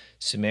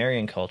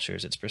Sumerian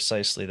cultures, it's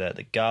precisely that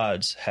the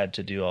gods had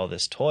to do all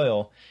this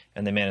toil,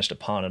 and they managed to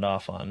pawn it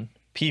off on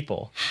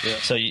people. Yeah.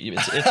 So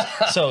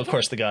so of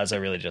course the gods are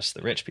really just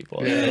the rich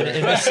people. Yeah.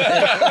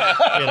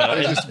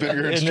 They're just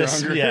bigger and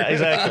stronger. Yeah,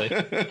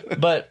 exactly.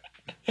 But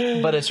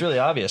it's really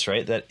obvious,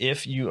 right, that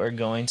if you are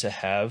going to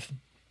have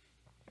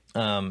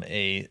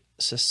a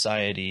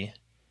society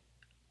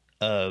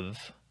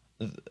of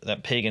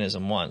that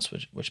paganism wants,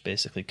 which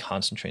basically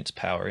concentrates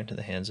power into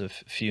the hands of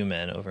few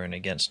men over and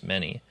against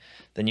many,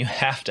 then you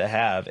have to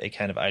have a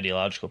kind of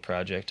ideological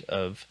project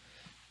of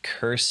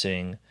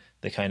cursing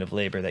the kind of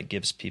labor that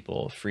gives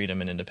people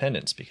freedom and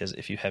independence. Because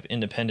if you have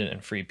independent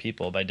and free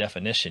people, by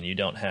definition, you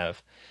don't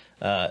have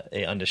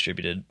a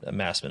undistributed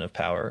amassment of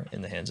power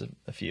in the hands of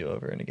a few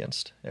over and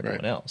against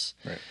everyone else.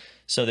 Right.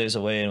 So there's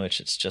a way in which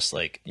it's just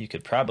like you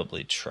could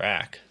probably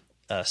track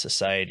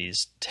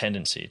society's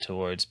tendency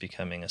towards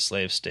becoming a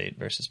slave state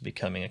versus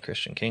becoming a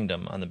Christian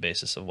kingdom on the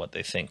basis of what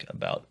they think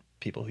about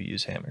people who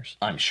use hammers.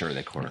 I'm sure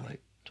they correlate.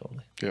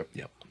 Totally.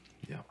 Yep.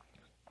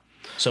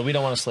 So we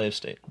don't want a slave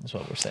state, is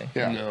what we're saying.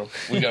 Yeah. No,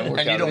 we got to work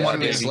And you out don't a want to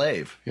be a baby.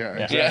 slave. Yeah,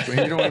 exactly.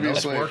 You don't want to be a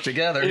Let's slave. work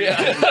together.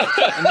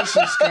 And this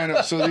is kind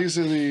of, so these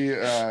are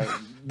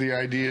the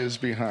ideas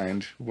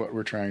behind what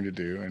we're trying to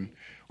do. And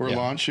we're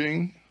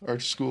launching our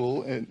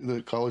school at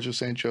the College of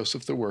St.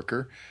 Joseph the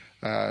Worker,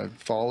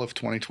 fall of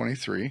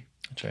 2023.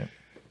 That's right.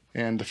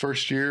 And the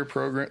first year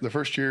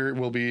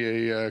will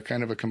be a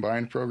kind of a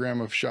combined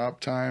program of shop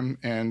time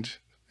and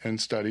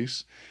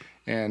studies.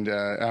 And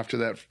after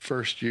that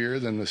first year,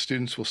 then the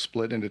students will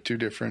split into two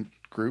different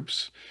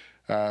groups,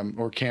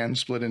 or can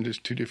split into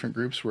two different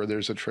groups where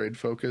there's a trade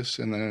focus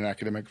and then an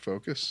academic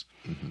focus.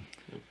 Mm-hmm.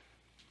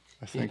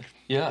 I think.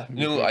 Yeah.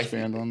 No,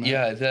 expand on that.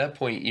 Yeah, at that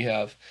point you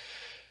have,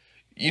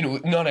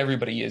 not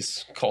everybody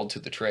is called to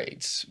the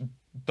trades,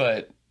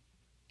 but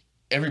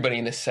everybody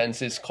in a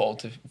sense is called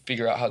to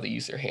figure out how they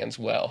use their hands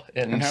well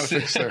and how to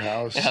fix their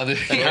house. How to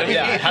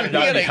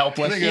not be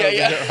helpless. I think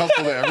it's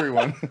helpful to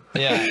everyone.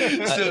 Yeah.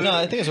 No,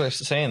 I think it's worth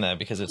saying that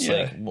because it's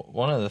like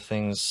one of the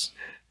things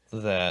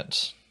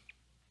that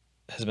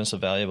has been so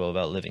valuable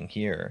about living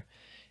here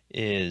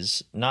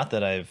is not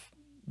that I've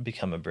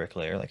become a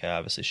bricklayer, like I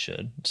obviously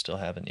should, still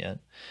haven't yet,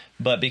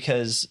 but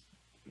because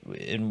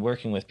in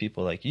working with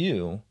people like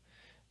you,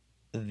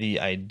 the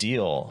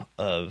ideal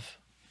of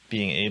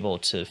being able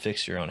to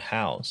fix your own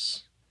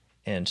house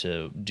and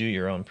to do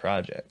your own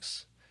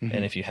projects.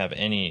 And if you have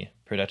any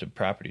productive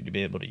property, to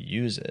be able to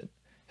use it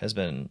has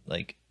been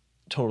like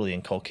totally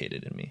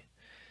inculcated in me.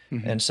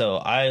 And so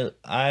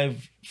I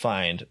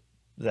find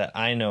that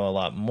I know a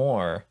lot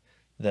more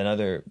than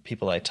other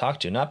people I talk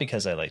to, not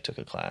because I took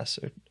a class,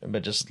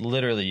 but just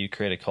literally you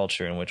create a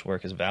culture in which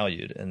work is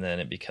valued. And then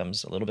it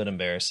becomes a little bit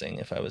embarrassing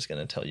if I was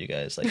going to tell you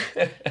guys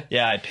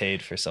yeah, I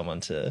paid for someone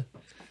to,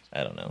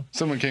 I don't know.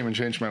 Someone came and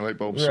changed my light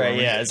bulbs. Right.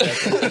 Yeah.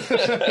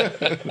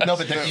 Exactly. No,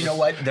 but you know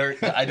what?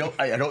 I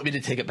don't mean to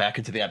take it back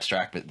into the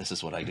abstract, but this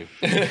is what I do.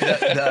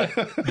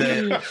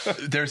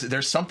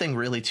 There's something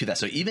really to that.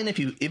 So even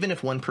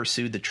if one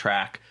pursued the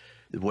track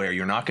where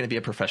you're not going to be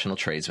a professional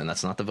tradesman,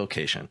 that's not the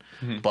vocation,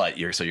 but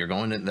you're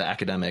going to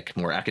the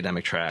more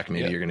academic track.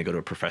 Maybe you're going to go to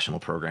a professional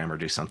program or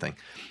do something,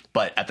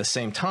 but at the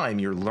same time,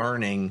 you're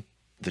learning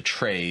the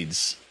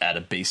trades at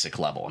a basic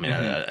level. I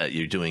mean,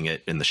 you're doing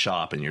it in the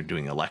shop and you're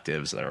doing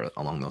electives that are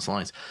along those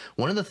lines.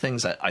 One of the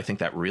things that I think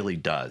that really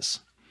does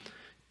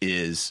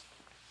is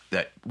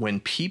that when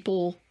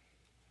people,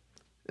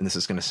 and this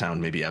is going to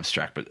sound maybe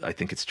abstract, but I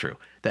think it's true,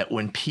 that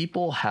when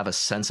people have a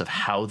sense of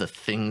how the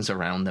things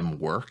around them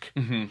work,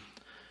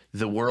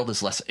 the world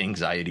is less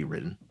anxiety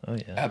ridden. Oh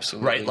yeah.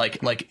 Absolutely.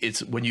 Right? Like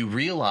it's when you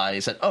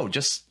realize that,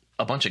 just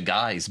a bunch of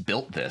guys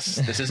built this.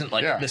 This isn't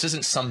this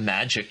isn't some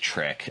magic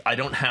trick. I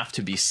don't have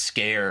to be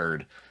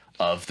scared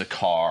of the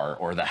car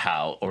or the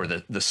house or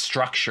the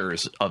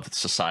structures of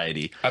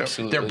society.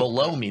 Absolutely. They're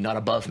below me, not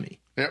above me.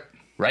 Yep.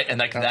 Right? And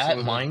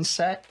Absolutely. that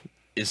mindset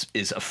is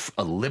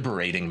a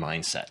liberating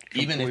mindset,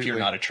 even if you're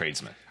not a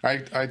tradesman. I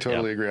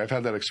totally agree. I've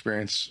had that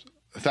experience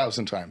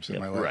 1,000 times in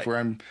my life right. where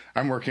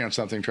I'm working on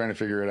something, trying to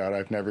figure it out.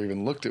 I've never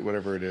even looked at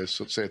whatever it is.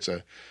 So let's say it's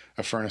a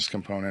furnace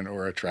component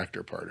or a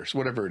tractor part or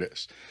whatever it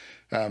is.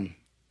 And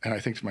I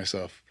think to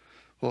myself,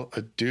 well,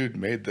 a dude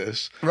made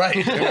this. Right.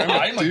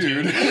 I'm a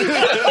dude.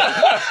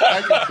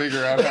 I can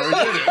figure out how he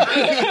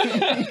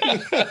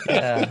did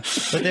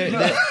it.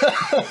 Yeah.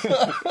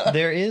 But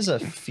there is a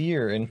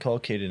fear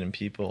inculcated in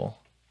people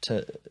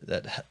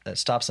that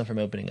stops them from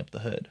opening up the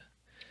hood.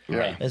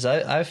 Yeah. As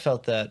I've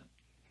felt that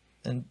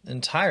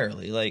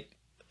entirely.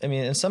 I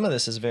mean, and some of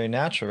this is very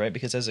natural, right?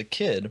 Because as a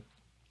kid,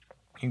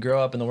 you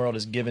grow up and the world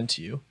is given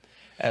to you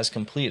as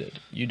completed.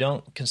 You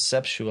don't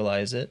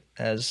conceptualize it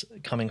as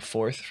coming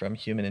forth from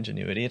human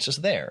ingenuity. It's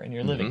just there and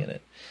you're living in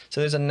it.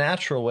 So there's a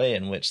natural way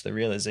in which the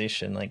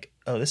realization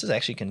this is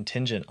actually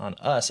contingent on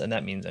us, and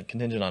that means that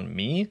contingent on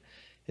me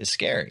is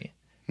scary.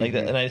 That,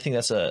 and I think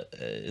that's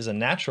is a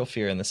natural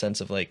fear in the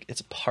sense of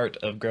it's part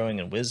of growing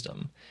in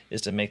wisdom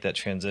is to make that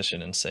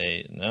transition and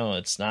say, no,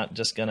 it's not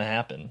just going to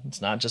happen.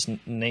 It's not just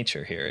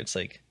nature here. It's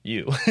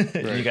you,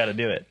 you got to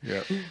do it.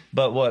 Yeah.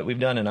 But what we've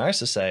done in our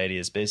society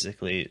is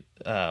basically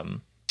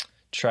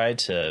tried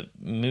to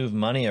move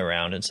money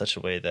around in such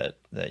a way that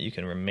you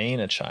can remain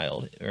a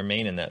child,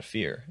 remain in that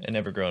fear and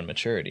never grow in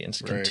maturity and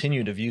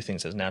continue to view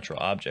things as natural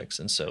objects.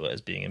 And so as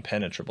being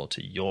impenetrable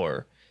to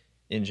your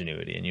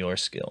ingenuity and your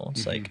skill.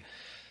 It's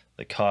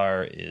the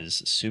car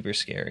is super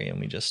scary and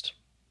we just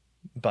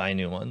buy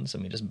new ones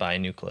and we just buy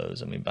new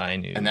clothes and we buy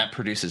new. And that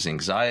produces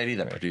anxiety,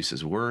 that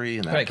produces worry,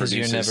 and that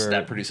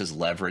produces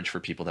leverage for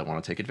people that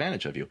want to take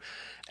advantage of you.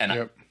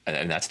 And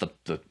and that's the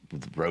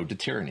road to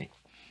tyranny.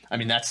 I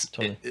mean, that's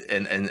totally.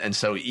 And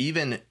so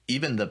even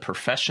the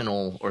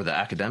professional or the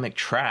academic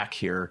track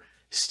here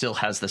still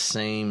has the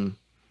same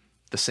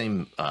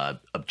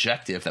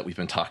objective that we've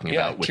been talking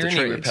about with tyranny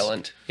the trades.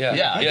 Repellent.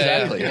 Yeah,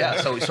 exactly.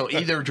 Yeah. So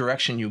either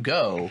direction you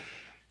go,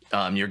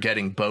 you're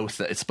getting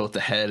both. It's both the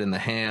head and the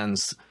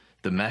hands.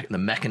 The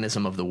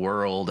mechanism of the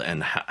world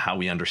and how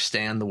we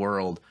understand the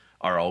world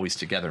are always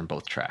together in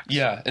both tracks.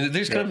 Yeah, and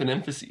there's kind of an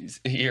emphasis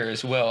here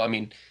as well. I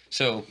mean,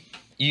 so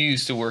you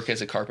used to work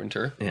as a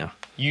carpenter. Yeah.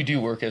 You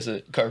do work as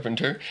a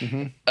carpenter.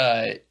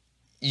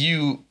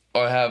 You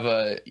have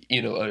a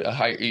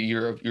high.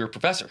 You're a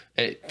professor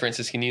at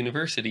Franciscan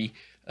University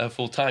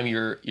full time.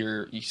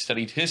 You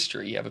studied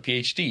history. You have a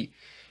PhD.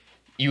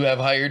 You have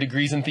higher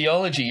degrees in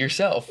theology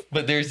yourself.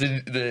 But there's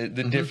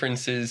the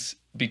differences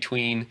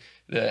between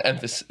the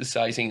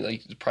emphasizing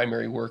the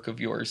primary work of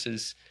yours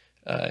is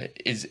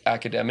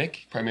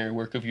academic. Primary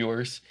work of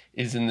yours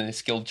is in the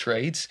skilled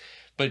trades.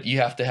 But you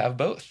have to have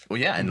both. Well,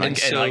 yeah, and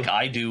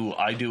I do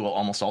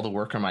almost all the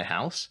work on my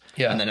house.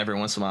 Yeah, and then every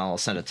once in a while I'll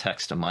send a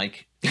text to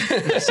Mike.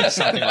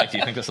 Something like, "Do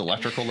you think this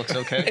electrical looks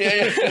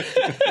okay?"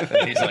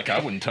 And he's like, "I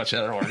wouldn't touch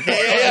that or whatever."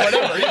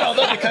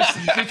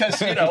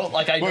 Because I know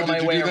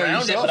my way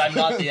around it, but I'm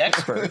not the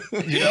expert.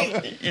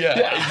 Yeah,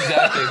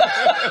 exactly.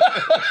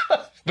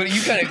 But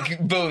you kind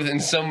of both, in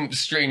some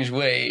strange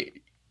way,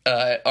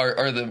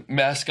 are the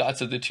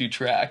mascots of the two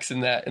tracks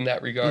in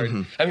that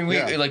regard. I mean, we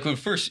when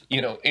first,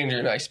 Andrew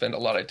and I spent a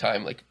lot of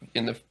time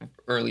in the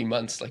early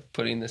months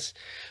putting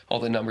all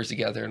the numbers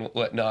together and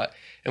whatnot,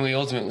 and we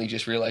ultimately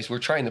just realized we're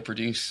trying to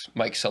produce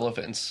Mike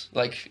Sullivan's.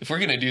 If we're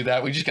gonna do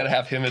that, we just got to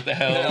have him at the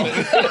helm.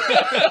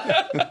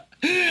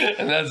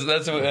 And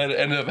that's what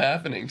ended up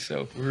happening.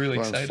 So we're really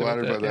Well, I'm excited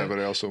flattered about by that. that, but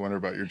I also wonder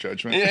about your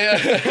judgment. Yeah.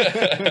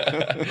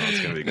 It's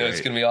going to be No, great.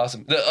 it's going to be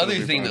awesome. The other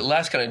be thing, fun. the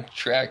last kind of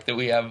track that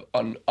we have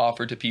on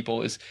offer to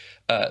people is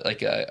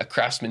like a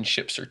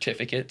craftsmanship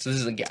certificate. So this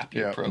is a gap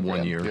year Yeah, program.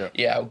 1 year. Yeah.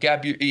 Yeah,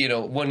 gap year,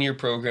 1 year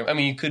program. I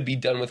mean, you could be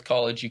done with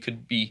college. You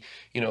could be,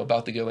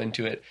 about to go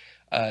into it.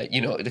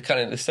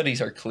 The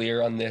studies are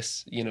clear on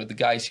this. The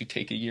guys who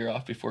take a year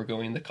off before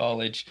going to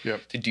college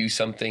Yep. to do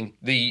something,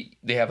 they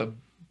have a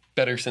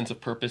better sense of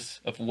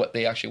purpose of what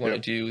they actually want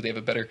Yep. to do. They have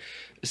a better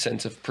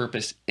sense of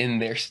purpose in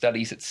their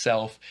studies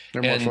itself.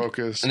 They're more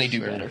focused. And they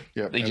do They're- better.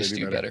 yep, They and just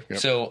do better. Yep.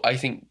 So I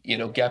think,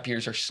 gap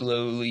years are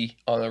slowly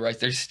on the rise.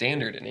 They're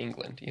standard in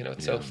England.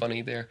 It's so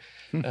funny there.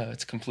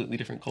 It's a completely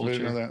different culture.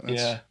 didn't know that. That's-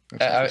 yeah.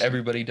 that's interesting.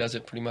 Everybody does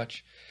it pretty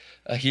much.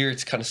 Here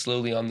it's kind of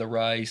slowly on the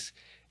rise.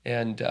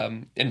 And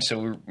so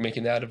we're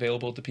making that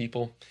available to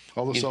people.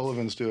 All the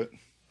Sullivans do it.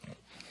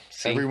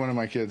 See? Every one of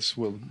my kids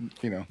will,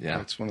 Yeah.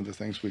 that's one of the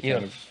things we Yeah,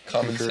 kind of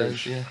common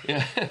encourage. sense.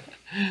 Yeah.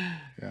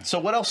 So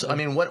what else? I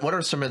mean, what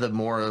are some of the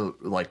more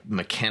like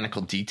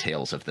mechanical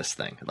details of this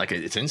thing? Like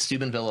it's in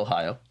Steubenville,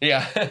 Ohio,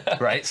 Yeah.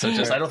 right? So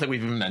just I don't think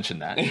we've even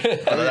mentioned that.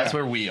 Although that's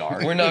where we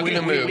are. We're not We-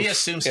 gonna we- move. We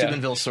assume Yeah.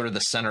 Steubenville's sort of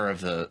the center of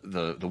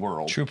the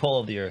world. True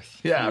pole of the earth.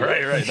 Yeah,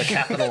 right. The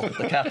capital,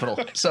 the capital.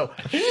 So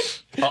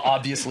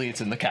obviously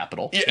it's in the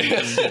capital.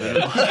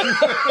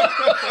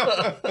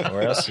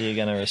 Where else are you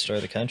going to restore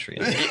the country?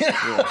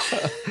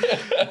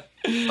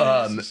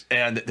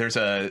 And there's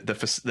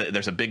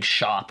a big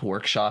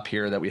workshop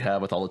here that we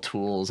have with all the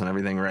tools and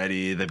everything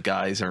ready. The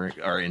guys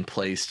are in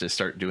place to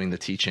start doing the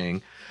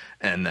teaching,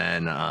 and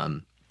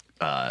then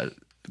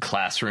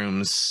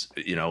classrooms,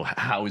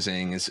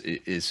 housing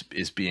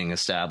is being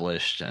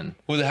established, and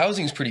Well, the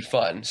housing's pretty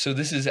fun. So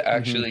this is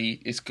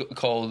actually, it's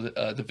called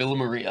the Villa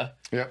Maria.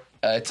 Yep.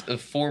 It's a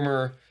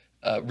former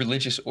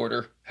religious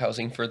order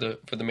housing for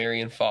the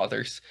Marian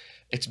Fathers.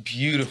 It's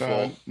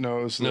beautiful.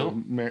 No, it was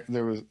No?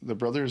 there was the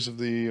Brothers of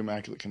the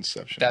Immaculate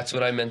Conception. That's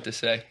what I meant to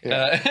say.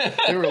 Yeah.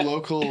 They were a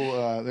local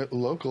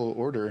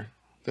order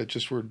that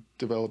just were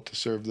developed to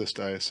serve this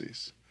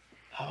diocese.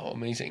 Oh,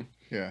 amazing.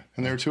 Yeah,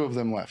 and there were two of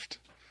them left.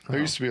 There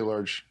used to be a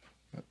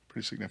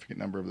pretty significant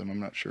number of them. I'm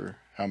not sure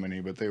how many,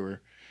 but they were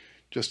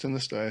just in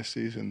this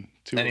diocese, and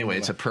two. anyway, of them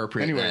it's left.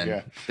 appropriate. Anyway, then,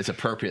 yeah, it's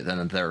appropriate then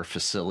that their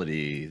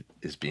facility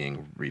is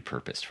being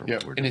repurposed for Yep.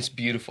 what we're And doing. it's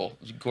beautiful.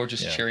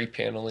 Gorgeous Yeah. cherry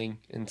paneling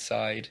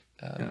inside.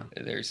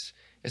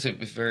 It's a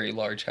very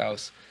large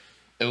house.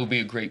 It will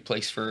be a great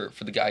place for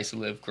the guys to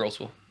live. Girls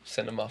will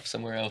send them off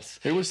somewhere else.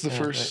 it was the but,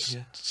 first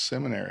yeah.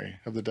 seminary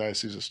of the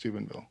Diocese of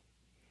Steubenville.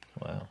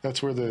 Wow.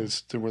 That's where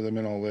the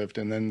men all lived,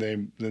 and then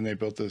they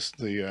built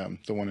the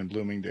one in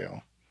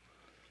Bloomingdale.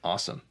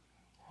 Awesome.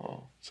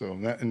 So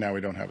and now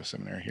we don't have a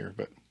seminary here,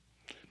 but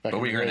But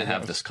we're going to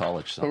have this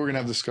college. But we're gonna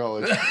have this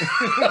college.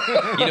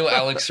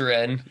 Alex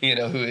Wren,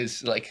 who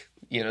is like,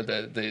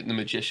 the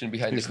magician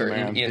behind He's the the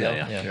curtain, man.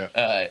 Yeah.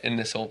 Yeah. in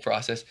this whole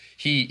process.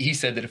 He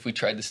said that if we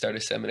tried to start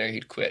a seminary,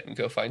 he'd quit and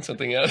go find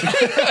something else. Of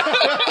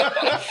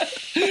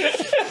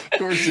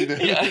course he did.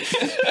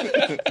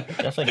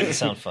 Definitely doesn't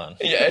sound fun.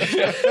 Yeah.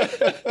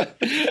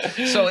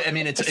 So I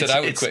mean, it's said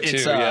I would quit too,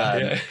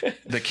 yeah.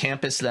 The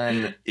campus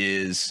then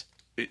is,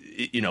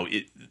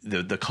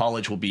 the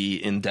college will be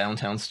in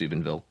downtown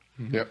Steubenville.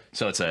 Yep.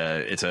 So it's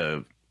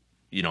an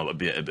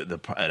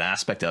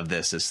aspect of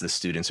this is the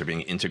students are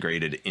being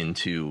integrated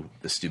into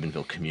the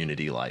Steubenville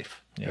community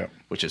life, Yep.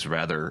 which is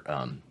rather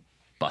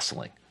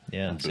bustling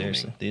Yeah,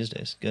 seriously. These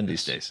days.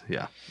 Goodness. these days.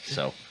 Yeah.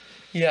 So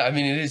Yeah, I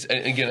mean, it is.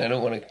 And again, I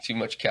don't want to too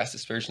much cast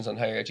aspersions on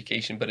higher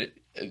education, but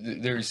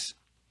there's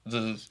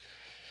the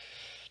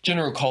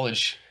general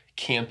college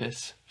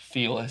campus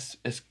feel has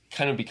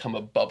kind of become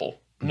a bubble.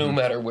 No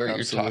matter where you're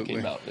Absolutely. talking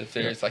about, if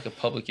there's like a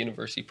public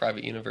university,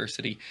 private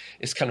university,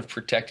 it's kind of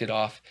protected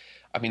off.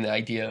 I mean, the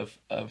idea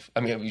of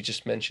we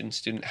just mentioned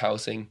student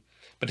housing,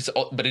 but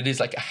it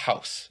is like a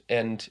house,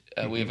 and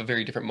we have a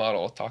very different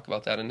model. I'll talk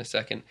about that in a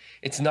second.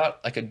 It's not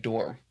like a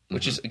dorm,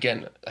 which is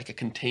again like a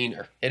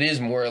container. It is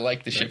more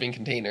like the shipping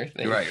container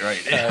thing, Right.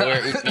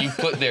 where you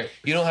put there,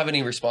 you don't have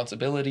any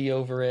responsibility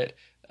over it.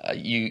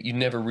 You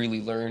never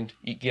really learned.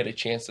 You get a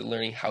chance at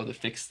learning how to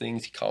fix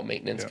things. You call a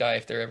maintenance guy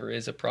if there ever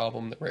is a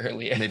problem. That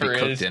rarely ever maybe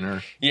cook is.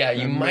 dinner. Yeah,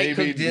 you And might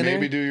cook dinner.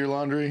 Maybe do your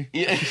laundry.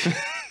 Yeah.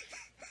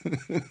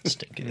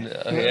 Stinking.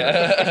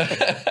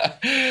 Yeah.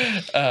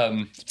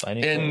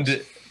 Finding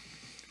clothes.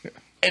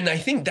 And I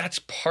think that's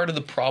part of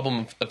the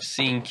problem of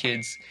seeing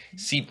kids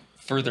seep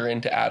further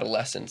into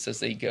adolescence as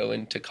they go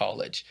into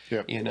college.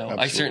 Yep, I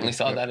absolutely. certainly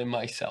saw Yep. that in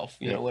myself.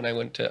 When I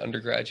went to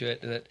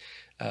undergraduate, that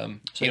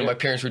you're- my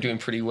parents were doing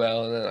pretty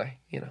well, and then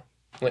I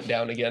went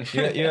down again.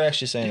 You're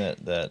actually saying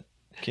that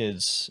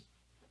kids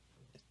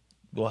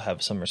will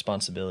have some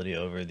responsibility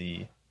over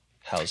the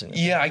housing.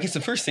 Yeah, I guess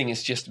the first thing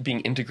is just being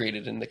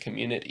integrated in the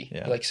community,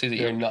 Yeah. so that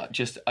you're not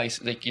just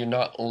you're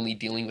not only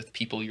dealing with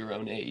people your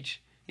own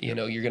age. You're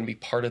going to be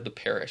part of the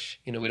parish.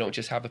 We don't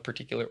just have a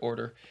particular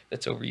order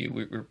that's over you.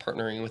 We're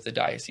partnering with the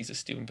Diocese of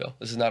Steubenville.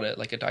 This is not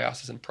a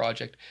diocesan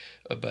project,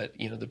 but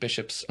the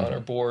bishops on our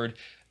board,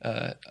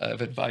 of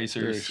Very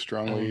advisors.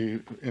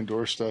 strongly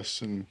endorsed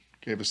us and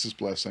gave us his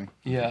blessing.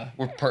 Yeah,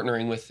 we're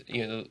partnering with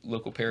the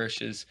local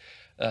parishes.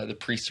 The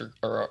priests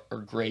are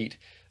great,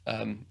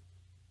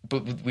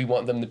 but we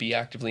want them to be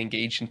actively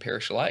engaged in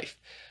parish life.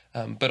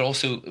 But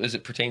also, as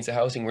it pertains to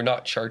housing, we're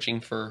not charging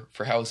for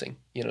housing.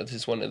 This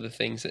is one of the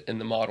things in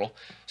the model.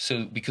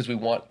 So because we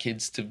want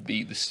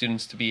the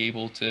students to be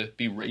able to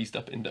be raised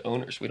up into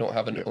owners. We don't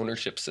have an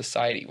ownership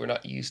society. We're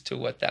not used to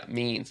what that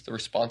means, the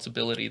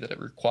responsibility that it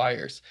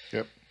requires.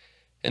 Yep.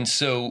 And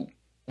so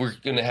we're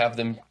going to have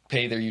them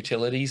pay their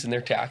utilities and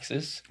their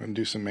taxes. And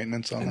do some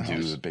maintenance on And the do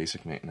house. the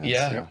basic maintenance.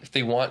 Yeah. If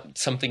they want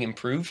something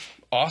improved,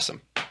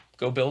 awesome.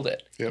 Go build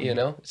it. Yep.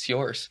 It's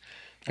yours.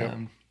 Yep.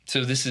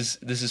 So this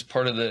is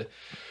part of the,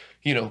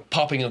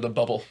 popping of the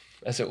bubble,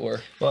 as it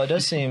were. Well, it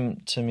does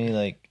seem to me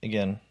like,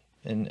 again,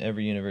 in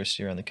every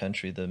university around the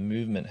country, the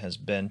movement has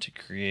been to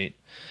create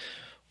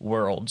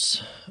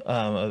worlds,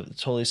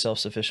 totally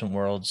self-sufficient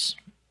worlds,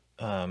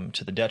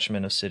 to the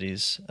detriment of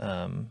cities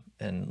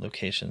and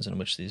locations in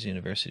which these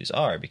universities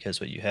are. Because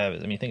what you have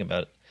is, think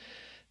about it,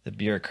 the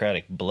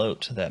bureaucratic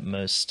bloat that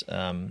most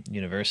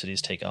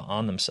universities take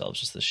on themselves,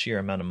 just the sheer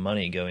amount of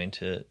money going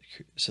to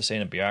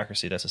sustain a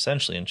bureaucracy that's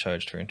essentially in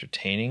charge for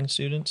entertaining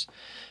students,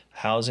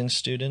 housing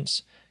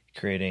students,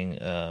 creating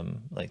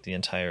like the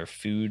entire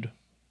food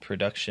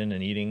production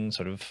and eating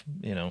sort of,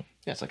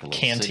 It's like a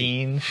little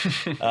canteen.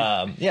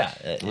 a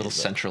little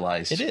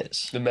centralized. It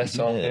is. The mess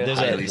hall. There's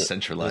highly a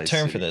centralized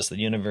term city. for this, the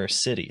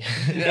universe city.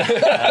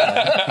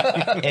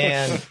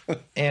 And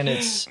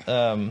it's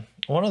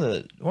one of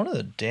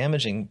the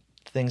damaging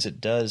things it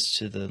does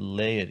to the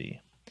laity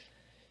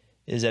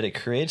is that it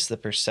creates the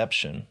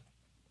perception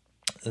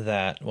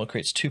that, it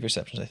creates two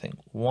perceptions, I think.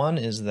 One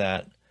is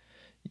that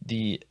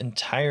the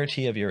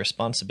entirety of your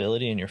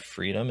responsibility and your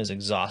freedom is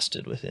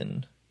exhausted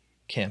within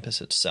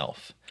campus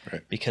itself.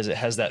 Right. Because it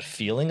has that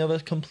feeling of a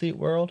complete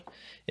world.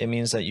 It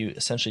means that you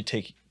essentially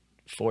take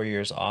 4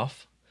 years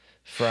off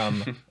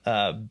from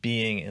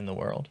being in the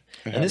world.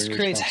 And this having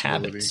creates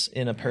responsibility. habits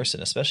in a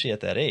person, especially at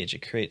that age.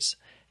 It creates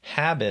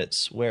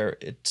habits where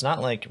it's not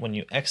like when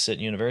you exit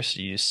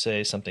university, you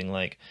say something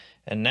like,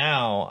 and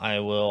now I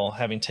will,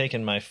 having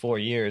taken my 4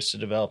 years to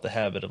develop the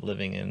habit of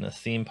living in a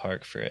theme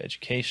park for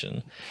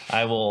education,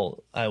 I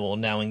will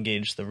now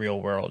engage the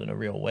real world in a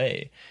real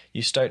way.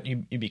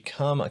 You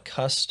become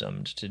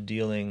accustomed to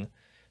dealing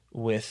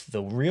with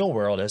the real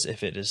world as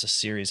if it is a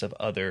series of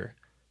other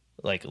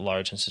like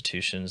large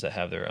institutions that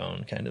have their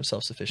own kind of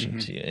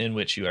self-sufficiency in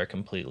which you are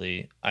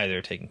completely either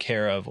taken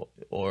care of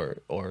or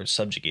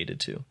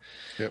subjugated to.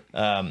 Yep.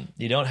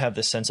 You don't have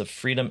the sense of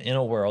freedom in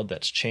a world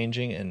that's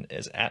changing and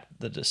is at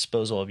the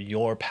disposal of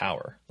your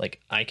power. Like,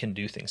 I can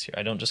do things here.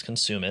 I don't just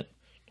consume it.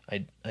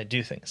 I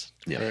do things.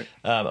 Yeah. Right.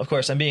 Of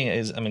course, I'm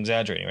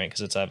exaggerating, right? Because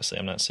it's obviously,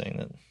 I'm not saying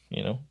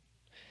that,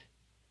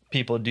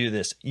 people do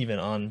this even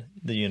on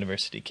the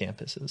university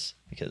campuses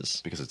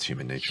because Because it's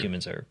human nature.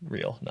 humans are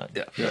real, not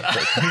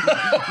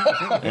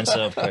Yeah. and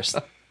so of course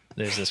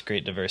there's this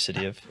great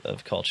diversity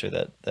of culture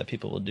that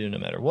people will do no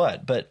matter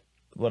what. But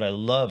what I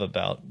love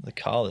about the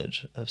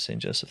College of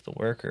St. Joseph the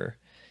Worker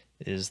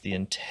is the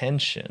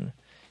intention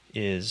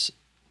is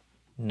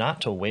not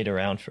to wait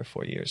around for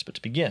 4 years, but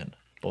to begin,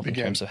 both in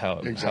terms of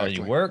how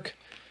you work,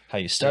 how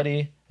you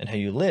study, and how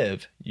you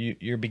live.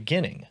 You're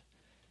beginning.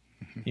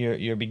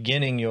 You're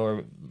beginning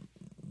your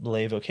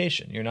lay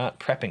vocation. You're not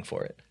prepping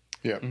for it.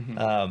 Yeah.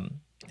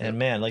 And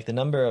man, like the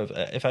number of,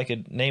 if I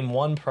could name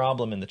one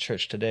problem in the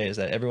church today, is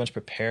that everyone's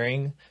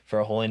preparing for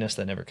a holiness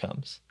that never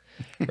comes.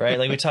 Right?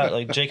 Like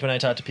Jacob and I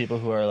talk to people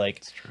who are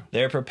like,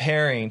 they're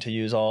preparing to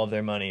use all of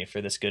their money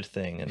for this good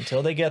thing.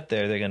 Until they get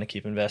there, they're going to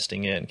keep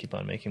investing it and keep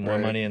on making more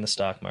money in the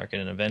stock market.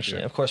 And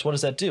eventually, of course, what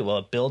does that do? Well,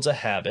 it builds a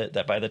habit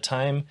that by the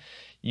time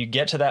you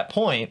get to that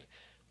point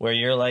where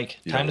you're like,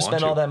 time to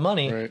spend all that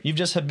money, you've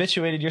just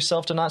habituated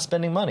yourself to not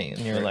spending money.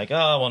 And you're like,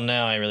 oh, well,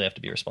 now I really have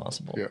to be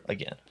responsible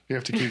again. You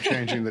have to keep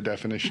changing the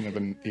definition of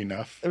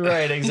enough.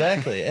 Right,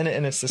 exactly. And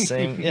it's the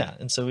same, yeah.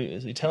 And so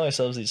we tell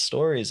ourselves these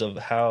stories of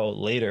how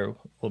later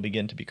we'll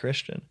begin to be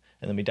Christian,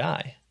 and then we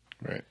die.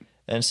 Right.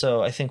 And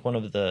so I think one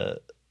of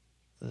the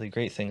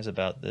great things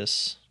about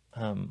this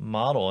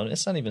model, and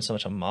it's not even so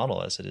much a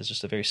model as it is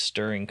just a very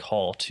stirring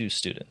call to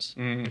students,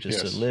 which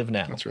is to live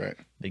now. That's right.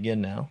 Begin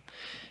now.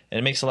 And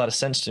it makes a lot of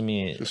sense to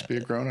me. Just be a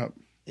grown up.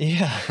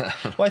 Yeah.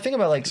 Well, I think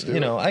about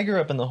I grew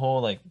up in the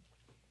whole like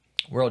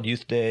World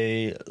Youth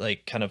Day,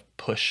 like kind of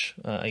push.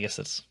 I guess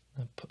that's,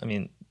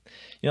 I'm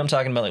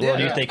talking about like World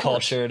Youth Day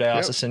culture,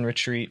 diocesan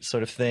retreat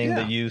sort of thing,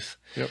 the youth.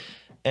 Yep.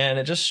 And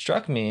it just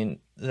struck me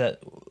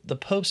that the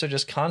popes are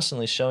just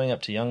constantly showing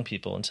up to young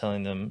people and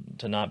telling them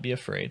to not be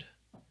afraid.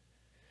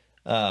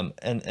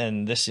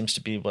 And this seems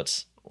to be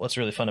what's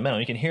really fundamental.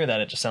 You can hear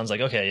that. It just sounds like,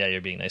 okay, yeah,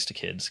 you're being nice to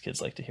kids.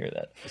 Kids like to hear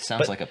that. It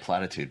sounds like a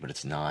platitude, but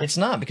it's not. It's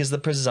not, because the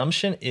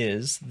presumption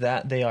is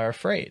that they are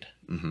afraid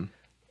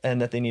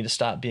and that they need to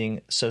stop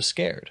being so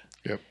scared.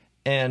 Yep.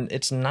 And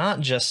it's not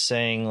just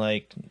saying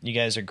like, you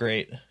guys are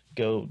great,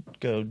 go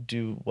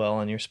do well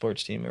on your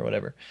sports team or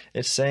whatever.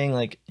 It's saying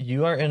like,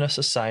 you are in a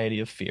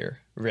society of fear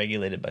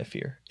regulated by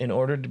fear. In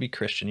order to be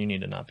Christian, you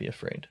need to not be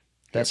afraid.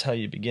 That's how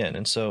you begin.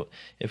 And so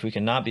if we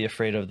can not be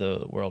afraid of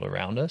the world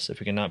around us, if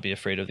we can not be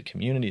afraid of the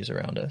communities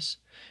around us,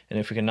 and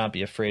if we can not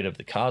be afraid of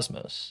the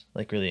cosmos,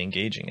 like really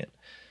engaging it,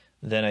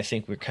 then I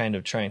think we're kind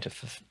of trying to,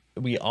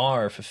 we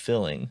are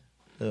fulfilling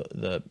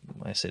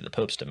I say the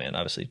Pope's demand,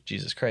 obviously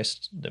Jesus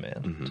Christ's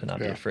demand to not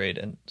be afraid,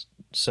 and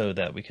so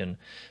that we can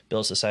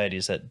build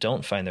societies that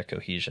don't find their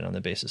cohesion on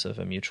the basis of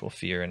a mutual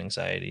fear and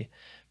anxiety,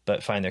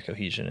 but find their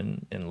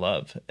cohesion in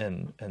love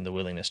and the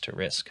willingness to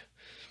risk.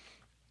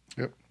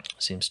 Yep.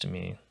 Seems to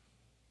me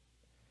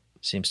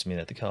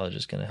that the college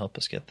is going to help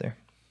us get there.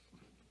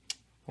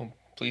 Well,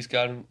 please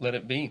God, let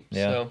it be.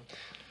 Yeah. So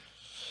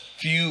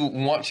if you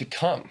want to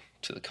come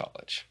to the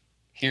college,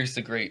 here's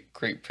the great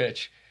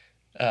pitch.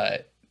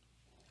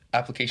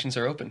 Applications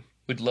are open.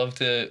 We'd love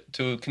to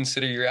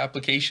consider your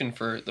application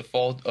for the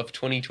fall of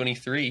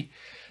 2023.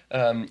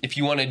 If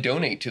you want to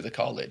donate to the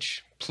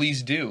college,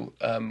 please do.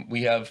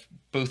 We have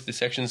both the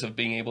sections of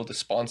being able to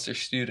sponsor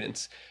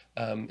students.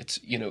 It's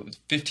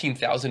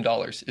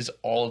 $15,000 is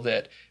all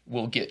that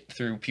we'll get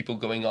through people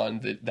going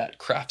on that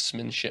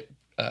craftsmanship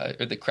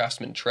or the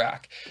craftsman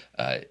track.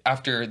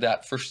 After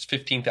that first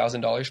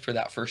 $15,000 for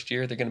that first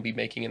year, they're going to be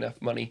making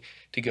enough money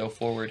to go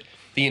forward.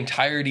 The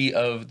entirety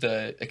of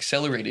the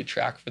accelerated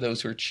track for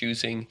those who are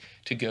choosing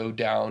to go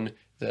down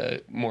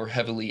the more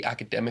heavily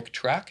academic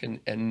track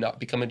and not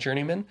become a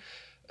journeyman,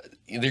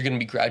 they're going to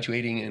be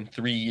graduating in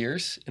 3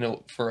 years.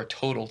 For a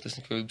total, this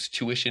includes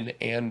tuition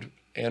and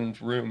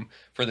room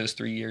for those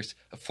 3 years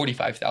of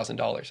 $45,000.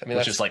 I mean,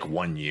 Which that's is like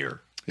 1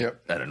 year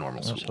Yep. at a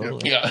normal school.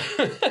 Totally. yeah.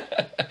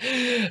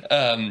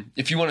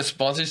 If you want to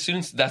sponsor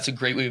students, that's a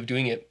great way of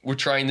doing it. We're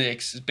trying to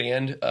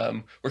expand.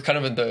 We're kind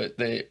of in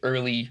the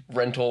early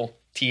rental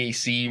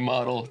TAC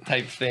model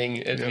type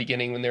thing at the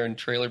beginning when they're in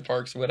trailer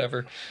parks or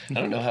whatever. I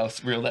don't know how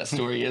real that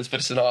story is,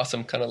 but it's an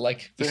awesome kind of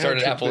like we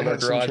started Apple in our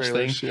garage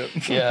thing.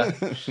 Yeah.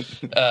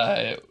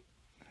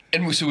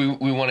 And so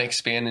we want to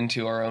expand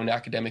into our own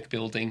academic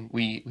building.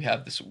 We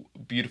have this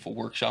beautiful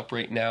workshop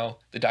right now.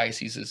 The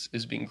diocese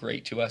is being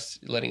great to us,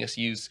 letting us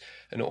use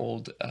an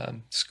old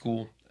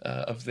school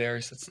of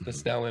theirs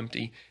that's now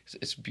empty.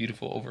 It's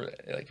beautiful over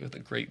with a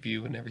great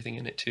view and everything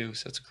in it too.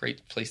 So it's a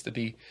great place to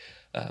be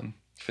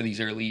for these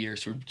early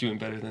years. We're doing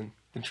better than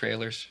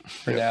trailers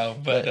for now,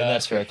 but and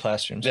that's for our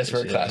classroom. that's for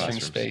our space. classroom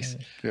space.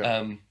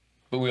 Yeah.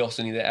 But we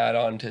also need to add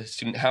on to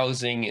student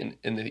housing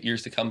in the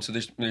years to come. So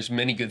there's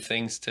many good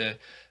things to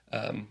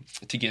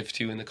give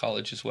to in the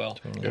college as well.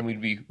 Totally. And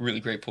we'd be really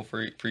grateful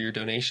for your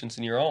donations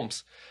and your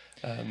alms.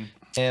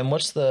 And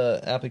what's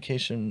the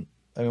application?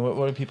 I mean,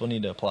 what do people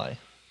need to apply?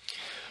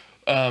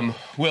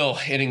 Well,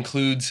 it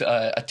includes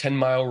a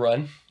 10-mile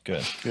run.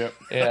 Good. Yep.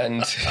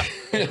 And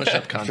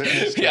Push-up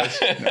contest. yeah.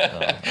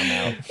 I'm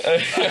out.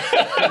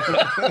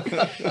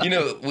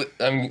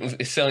 I'm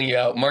selling you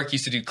out. Mark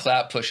used to do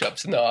clap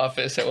push-ups in the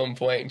office at one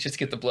point just to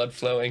get the blood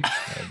flowing.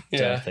 I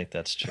don't think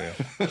that's true.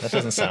 That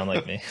doesn't sound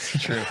like me.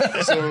 True.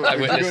 So I if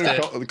you witnessed go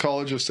it. to the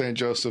College of St.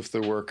 Joseph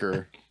the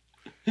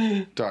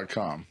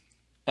Worker.com.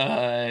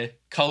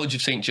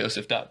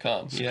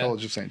 collegeofstjoseph.com. Yeah.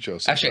 College of St.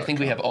 Joseph. Actually, I think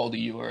we have all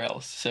the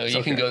URLs, so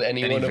you can okay. go to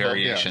any Any one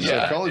variation. of them.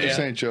 So Yeah. College of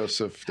St.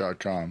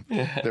 Joseph.com.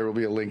 There will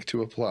be a link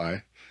to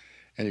apply,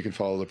 and you can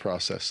follow the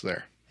process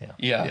there.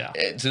 Yeah.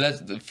 So that's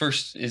the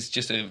first is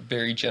just a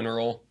very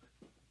general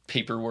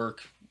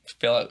paperwork.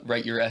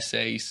 Write your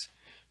essays.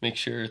 Make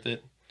sure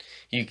that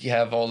you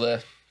have all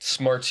the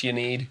smarts you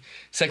need.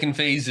 Second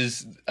phase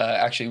is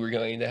actually we're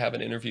going to have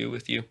an interview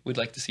with you. We'd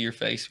like to see your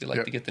face. We'd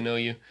like to get to know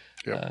you.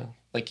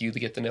 Like you to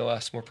get to know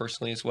us more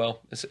personally as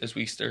well as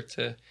we start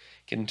to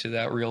get into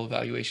that real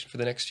evaluation for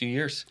the next few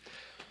years.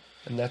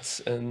 And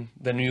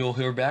then you'll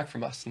hear back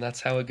from us, and that's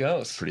how it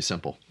goes. Pretty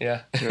simple.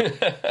 Yeah.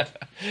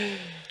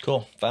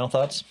 Cool. Final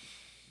thoughts?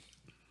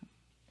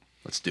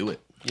 Let's do it.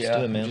 Yeah.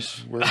 do it, man.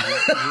 We're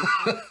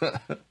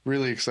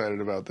really excited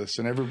about this,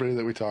 and everybody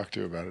that we talk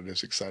to about it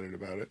is excited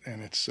about it.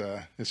 And it's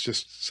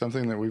just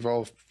something that we've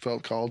all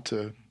felt called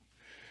to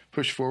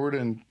push forward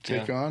and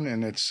take on,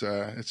 and it's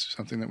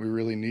something that we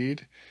really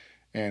need,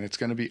 and it's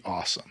going to be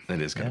awesome.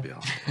 It is going to be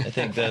awesome. I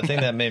think the thing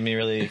that made me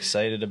really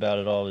excited about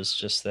it all is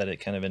just that it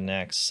kind of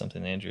enacts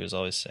something Andrew is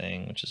always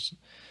saying, which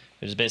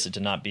is basically to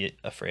not be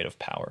afraid of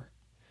power.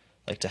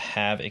 Like to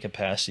have a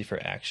capacity for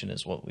action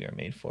is what we are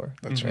made for.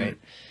 That's right.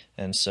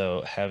 And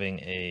so having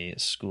a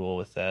school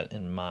with that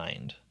in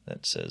mind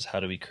that says, how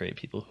do we create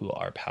people who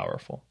are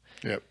powerful?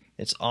 Yep.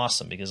 It's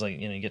awesome because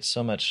you get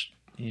so much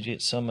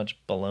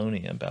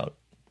baloney about,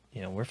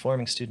 we're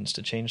forming students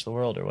to change the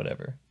world or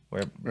whatever.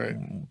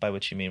 By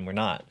which you mean we're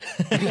not,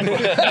 because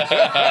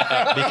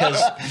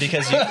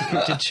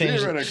to change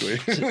Theoretically.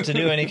 to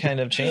do any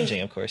kind of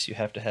changing, of course, you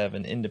have to have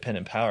an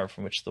independent power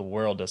from which the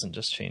world doesn't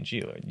just change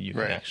you. You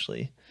can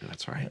actually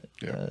That's right.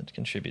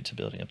 contribute to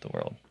building up the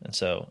world. And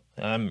so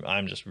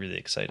I'm just really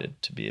excited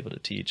to be able to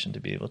teach and to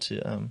be able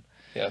to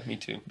Yeah, me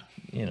too.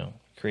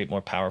 create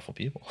more powerful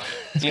people.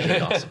 Pretty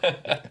awesome.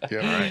 Yeah. All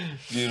right.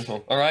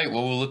 Beautiful. All right.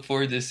 Well, we'll look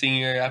forward to seeing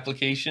your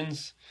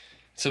applications,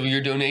 some of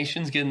your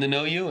donations, getting to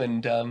know you,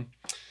 and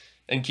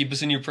and keep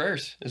us in your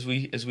prayers as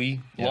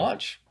we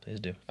launch. Please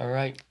do. All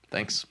right.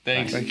 Thanks.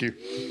 Thanks. Thank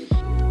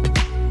you.